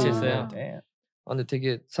같이 했어요. 근데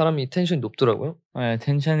되게 사람이 텐션이 높더라고요.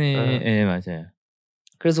 텐션이 맞아요.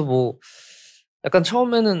 그래서 뭐 약간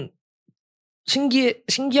처음에는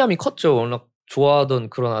신기함이 컸죠. 워낙 좋아하던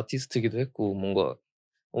그런 아티스트이기도 했고 뭔가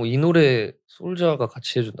이 노래 솔자가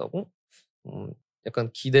같이 해준다고?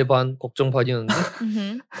 약간 기대 반 걱정 반이었는데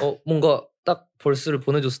뭔가 딱 벌스를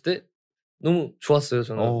보내줬을 때 너무 좋았어요.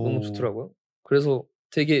 저는 너무 좋더라고요. 그래서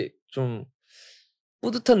되게 좀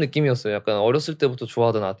뿌듯한 느낌이었어요. 약간 어렸을 때부터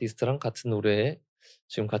좋아하던 아티스트랑 같은 노래에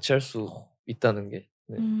지금 같이 할 수 있다는 게.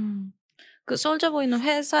 그 솔자 보이는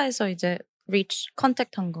회사에서 이제 reach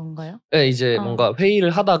컨택한 건가요? 네, 이제 뭔가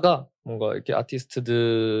회의를 하다가 뭔가 이렇게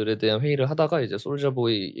아티스트들에 대한 회의를 하다가 이제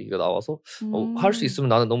솔자보이 얘기가 나와서 할 수 있으면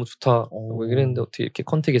나는 너무 좋다 라고 얘기를 했는데 어떻게 이렇게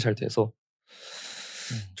컨택이 잘 돼서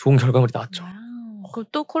좋은 결과물이 나왔죠. 그럼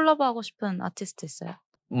또 콜라보하고 싶은 아티스트 있어요?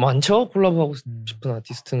 많죠? 콜라보하고 싶은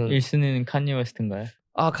아티스트는 1순위는 카니 웨스트인가요?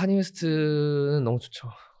 카니 웨스트는 너무 좋죠.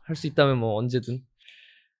 할 수 있다면 뭐 언제든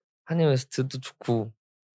카니 웨스트도 좋고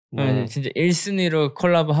진짜 1순위로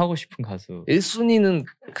콜라보 하고 싶은 가수 1순위는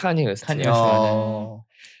카니 웨스트. 카니 웨스트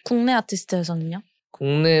국내 아티스트에서는요?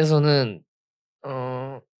 국내에서는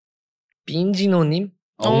빈지노님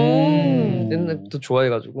옛날부터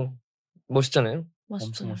좋아해가지고 멋있잖아요.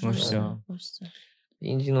 멋있어요. 멋있죠.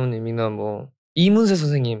 빈지노님이나 뭐 이문세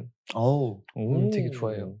선생님 되게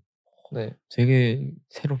좋아해요. 네, 되게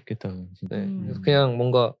새롭겠다. 진짜. 네. 그래서 그냥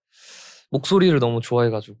뭔가 목소리를 너무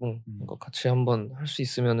좋아해가지고 뭔가 같이 한번 할 수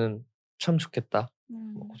있으면은 참 좋겠다.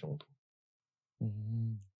 뭐 그 정도.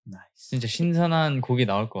 진짜 신선한 곡이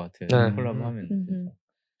나올 것 같아요. 네. 콜라보하면.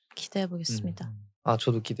 기대해 보겠습니다.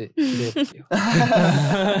 저도 기대해볼게요.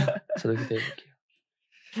 저도 기대해볼게요.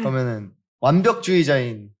 그러면은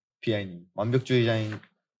완벽주의자인 비아이님,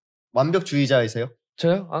 완벽주의자이세요?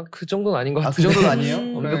 저요? 그 정도는 아닌 것 그 같은데. 정도는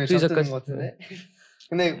아니에요? 완벽주의자까지 것 같은데.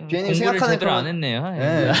 근데 비아이님 공부를 생각하는 제대로 안 했네요.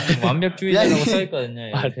 네. 완벽주의자라고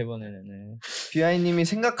써있거든요. 대본에는. 네. 비아이님이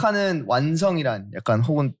생각하는 완성이란 약간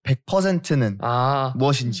혹은 100%는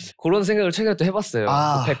무엇인지 그런 생각을 최근에 또 해봤어요. 그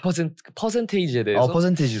 100% 퍼센테이지에 대해서.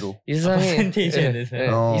 퍼센테이지로. 이 세상에 퍼센테이지에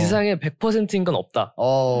대해서. 이 세상에 100%인 건 없다.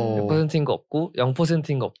 100%인 거 없고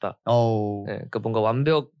 0%인 거 없다. 그러니까 뭔가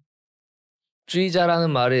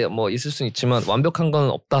완벽주의자라는 말이 뭐 있을 수는 있지만 완벽한 건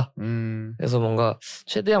없다. 그래서 뭔가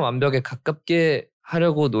최대한 완벽에 가깝게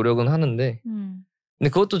하려고 노력은 하는데 근데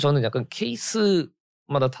그것도 저는 약간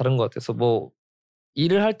케이스마다 다른 것 같아서 뭐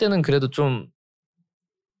일을 할 때는 그래도 좀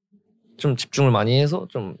집중을 많이 해서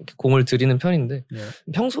좀 이렇게 공을 들이는 편인데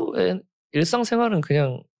평소에 일상생활은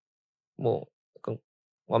그냥 뭐 약간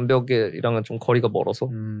완벽이랑은 좀 거리가 멀어서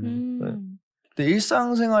근데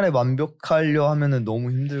일상생활에 완벽하려 하면은 너무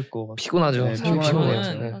힘들 것 같아요. 피곤하죠.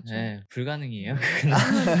 피곤해요. 네, 불가능이에요.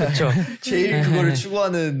 그렇죠. 제일 그거를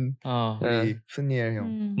추구하는 우리 네. 푸니엘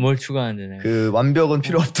형. 뭘 추구하는데? 그 완벽은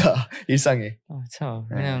필요 없다 일상에. 참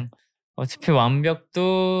그냥 어차피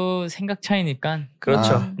완벽도 생각 차이니까.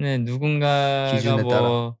 그렇죠. 네, 누군가가 기준에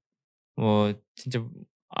따라. 뭐 진짜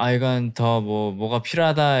이건 더 뭐가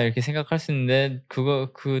필요하다 이렇게 생각할 수 있는데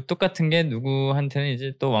그 똑같은 게 누구한테는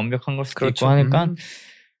이제 또 완벽한 걸 수도 있고 하니까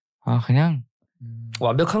그냥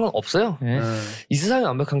완벽한 건 없어요. 네. 이 세상에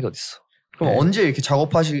완벽한 게 어딨어. 그럼 언제 이렇게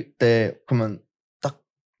작업하실 때 그러면 딱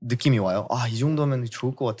느낌이 와요? 이 정도면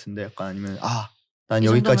좋을 것 같은데 약간 아니면 난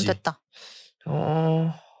여기까지 됐다.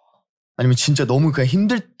 아니면 진짜 너무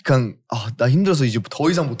그냥 나 힘들어서 이제 더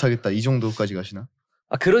이상 못하겠다 이 정도까지 가시나?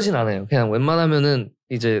 그러진 않아요. 그냥 웬만하면은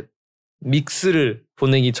이제 믹스를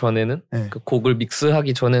보내기 전에는 그 곡을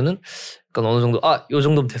믹스하기 전에는 약간 어느 정도 요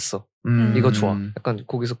정도면 됐어. 이거 좋아. 약간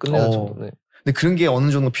거기서 끝내는 정도네. 근데 그런 게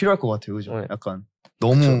어느 정도 필요할 것 같아요, 그죠? 네. 약간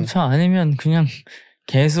너무 아니면 그냥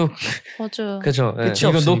계속 맞아. 그렇죠.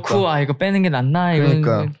 이거 놓고 이거 빼는 게 낫나?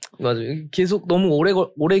 그러니까 맞아. 계속 너무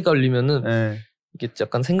오래 걸리면은 이게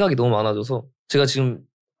약간 생각이 너무 많아져서 제가 지금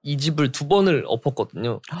이 집을 2번을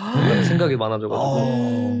엎었거든요. 생각이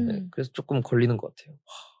많아져가지고 그래서 조금 걸리는 것 같아요.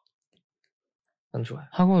 안 좋아요.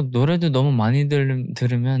 하고 노래도 너무 많이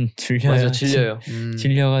들으면 질려요. 맞아, 질려요.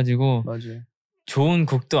 질려가지고 맞아요. 좋은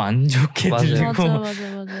곡도 안 좋게 들리고.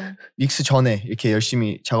 맞아. 믹스 전에 이렇게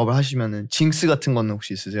열심히 작업을 하시면은 징스 같은 거는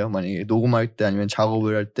혹시 있으세요? 만약에 녹음할 때 아니면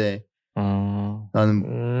작업을 할 때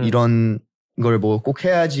나는 이런 걸 뭐 꼭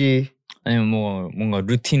해야지. 아니면 뭐 뭔가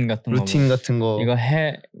루틴 같은 거 이거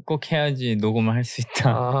꼭 해야지 녹음을 할 수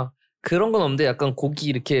있다. 그런 건 없는데 약간 곡이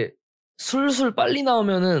이렇게 술술 빨리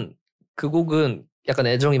나오면은 그 곡은 약간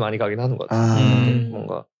애정이 많이 가긴 하는 것 같아요.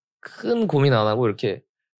 뭔가 큰 고민 안 하고 이렇게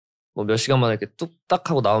뭐 몇 시간 만에 이렇게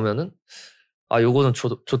뚝딱 하고 나오면은 요거는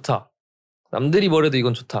좋다. 남들이 뭐래도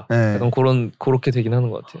이건 좋다. 약간 그렇게 되긴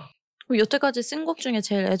하는 것 같아요. 그럼 여태까지 쓴 곡 중에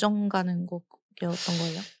제일 애정 가는 곡이 어떤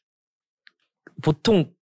거예요?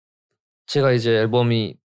 보통 제가 이제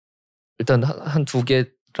앨범이 일단 한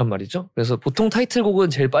 2개란 말이죠. 그래서 보통 타이틀곡은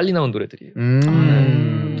제일 빨리 나온 노래들이에요.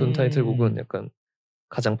 보통 타이틀곡은 약간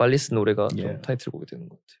가장 빨리 쓴 노래가 좀 타이틀곡이 되는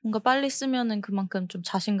것 같아요. 뭔가 빨리 쓰면은 그만큼 좀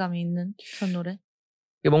자신감이 있는 그런 노래?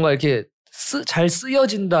 이게 뭔가 이렇게 잘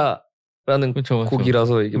쓰여진다라는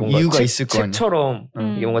곡이라서 이게 뭔가 이유가 있을 거 아니에요. 책처럼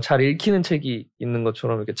이게 뭔가 잘 읽히는 책이 있는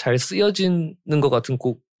것처럼 이렇게 잘 쓰여지는 것 같은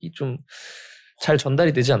곡이 좀 잘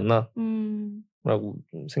전달이 되지 않나라고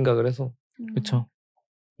좀 생각을 해서. 그렇죠.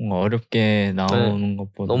 뭔가 어렵게 나오는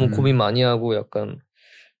것보다 너무 고민 많이 하고 약간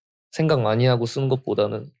생각 많이 하고 쓴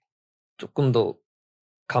것보다는 조금 더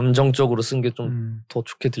감정적으로 쓴 게 좀 더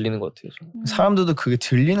좋게 들리는 것 같아요. 저는. 사람들도 그게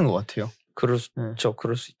들리는 것 같아요. 그럴 수 있죠.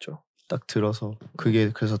 그럴 수 있죠. 딱 들어서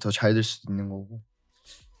그게 그래서 더 잘 될 수도 있는 거고.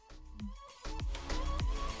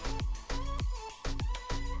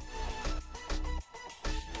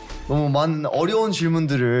 너무 많은 어려운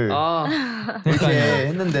질문들을 이렇게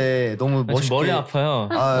했는데 너무 멋있게 머리 아파요.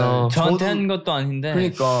 저한테 한 것도 아닌데.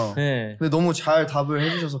 그러니까. 네. 근데 너무 잘 답을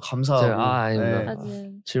해주셔서 감사하고. 아닙니다.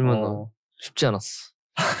 질문 쉽지 않았어.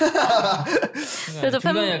 그래서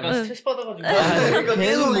중간에 약간 스트레스 받아가지고. 그러니까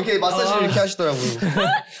계속 이렇게 마사지를 이렇게 하시더라고요.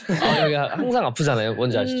 여기 항상 아프잖아요.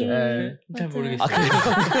 뭔지 아시죠? 잘 모르겠어요.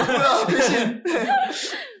 뭐야 대신.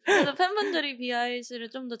 그래서 팬분들이 BIC를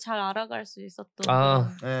좀 더 잘 알아갈 수 있었던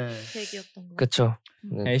계기였던 것 같아요. 그렇죠.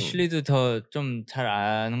 애슐리도 더 좀 잘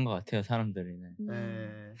아는 것 같아요. 사람들이는.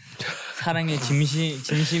 사랑의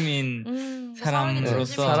진심인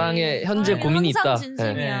사람으로서 사랑에 현재 고민이 있다.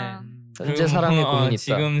 진심이야. 현재 사랑에 고민이 있다.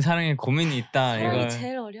 지금 사랑에 고민이 있다. 사랑이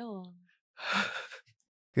제일 어려워.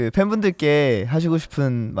 그 팬분들께 하시고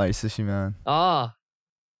싶은 말 있으시면.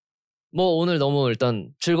 뭐 오늘 너무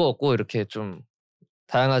일단 즐거웠고 이렇게 좀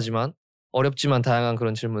다양하지만 어렵지만 다양한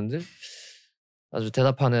그런 질문들 아주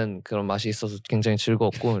대답하는 그런 맛이 있어서 굉장히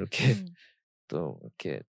즐거웠고 이렇게 또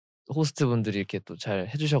이렇게 호스트분들이 이렇게 또 잘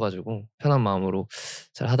해주셔가지고 편한 마음으로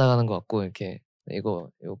잘 하다가는 것 같고 이렇게 이거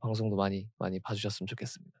방송도 많이 봐주셨으면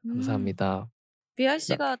좋겠습니다. 감사합니다.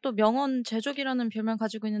 BIC가 또 명언 제조기라는 별명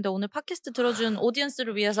가지고 있는데 오늘 팟캐스트 들어준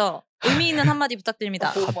오디언스를 위해서 의미 있는 한마디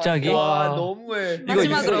부탁드립니다. 갑자기? 와 너무해.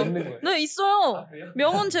 마지막으로. 네 있어요.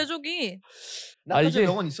 명언 제조기. 나 아까 전에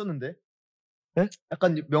명언 있었는데. 네?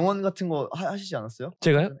 약간 명언 같은 거 하시지 않았어요?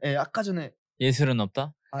 제가요? 네, 아까 전에. 예술은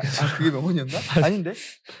없다? 그게 명언이었나? 아닌데?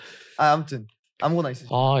 아무튼 아무거나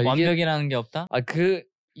있으시죠. 완벽이라는 게 없다?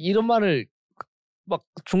 이런 말을 막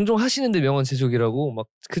종종 하시는데 명언 제조기라고 막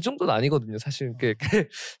그 정도는 아니거든요. 사실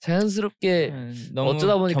자연스럽게 너무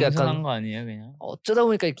어쩌다 보니까 겸손한 약간 거 아니에요, 그냥? 어쩌다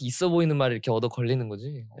보니까 이렇게 있어 보이는 말이 이렇게 얻어 걸리는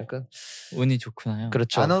거지. 약간 운이 좋구나요.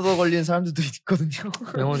 그렇죠. 안 얻어 걸리는 사람들도 있거든요.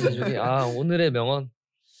 명언 제조기. 오늘의 명언.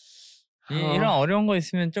 이런 어려운 거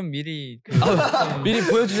있으면 좀 미리 미리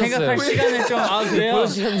보여주셨어요. 생각할 시간을 좀 그래요?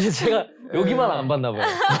 보여주셨는데 제가 여기만 안 봤나 봐요.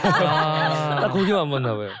 딱 거기만 안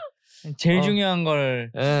봤나 봐요. 제일 중요한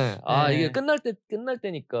걸. 이게 끝날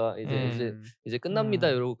때니까 이제 끝납니다.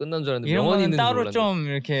 이러고 끝난 줄 알았는데 이런 명언이 거는 있는 따로 줄 좀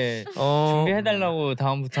이렇게 준비해달라고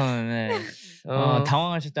다음부터는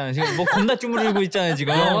당황하셨다는 지금 뭐 겁나 쭈무르고 있잖아요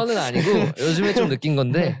지금. 명언은 아니고 요즘에 좀 느낀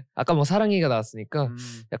건데 아까 뭐 사랑 얘기가 나왔으니까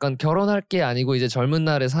약간 결혼할 게 아니고 이제 젊은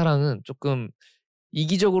날의 사랑은 조금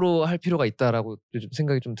이기적으로 할 필요가 있다라고 요즘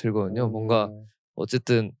생각이 좀 들거든요. 뭔가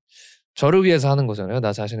어쨌든 저를 위해서 하는 거잖아요.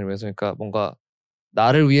 나 자신을 위해서. 그러니까 뭔가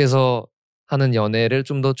나를 위해서 하는 연애를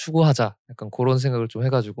좀 더 추구하자. 약간 그런 생각을 좀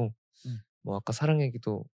해가지고 뭐 아까 사랑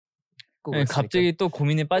얘기도 갑자기 또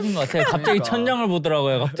고민에 빠진 것 같아요. 갑자기 천장을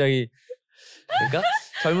보더라고요. 갑자기. 그러니까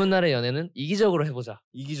젊은 날의 연애는 이기적으로 해보자.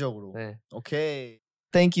 이기적으로. 네. Okay.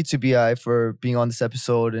 Thank you to BI for being on this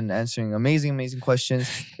episode and answering amazing questions.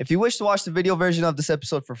 If you wish to watch the video version of this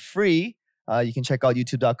episode for free, you can check out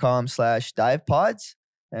youtube.com/divepods.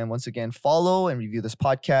 And once again, follow and review this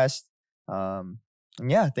podcast. And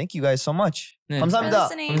yeah, thank you guys so much. 네. 감사합니다.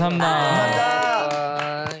 Listening. 감사합니다. Bye.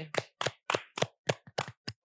 감사합니다. Bye.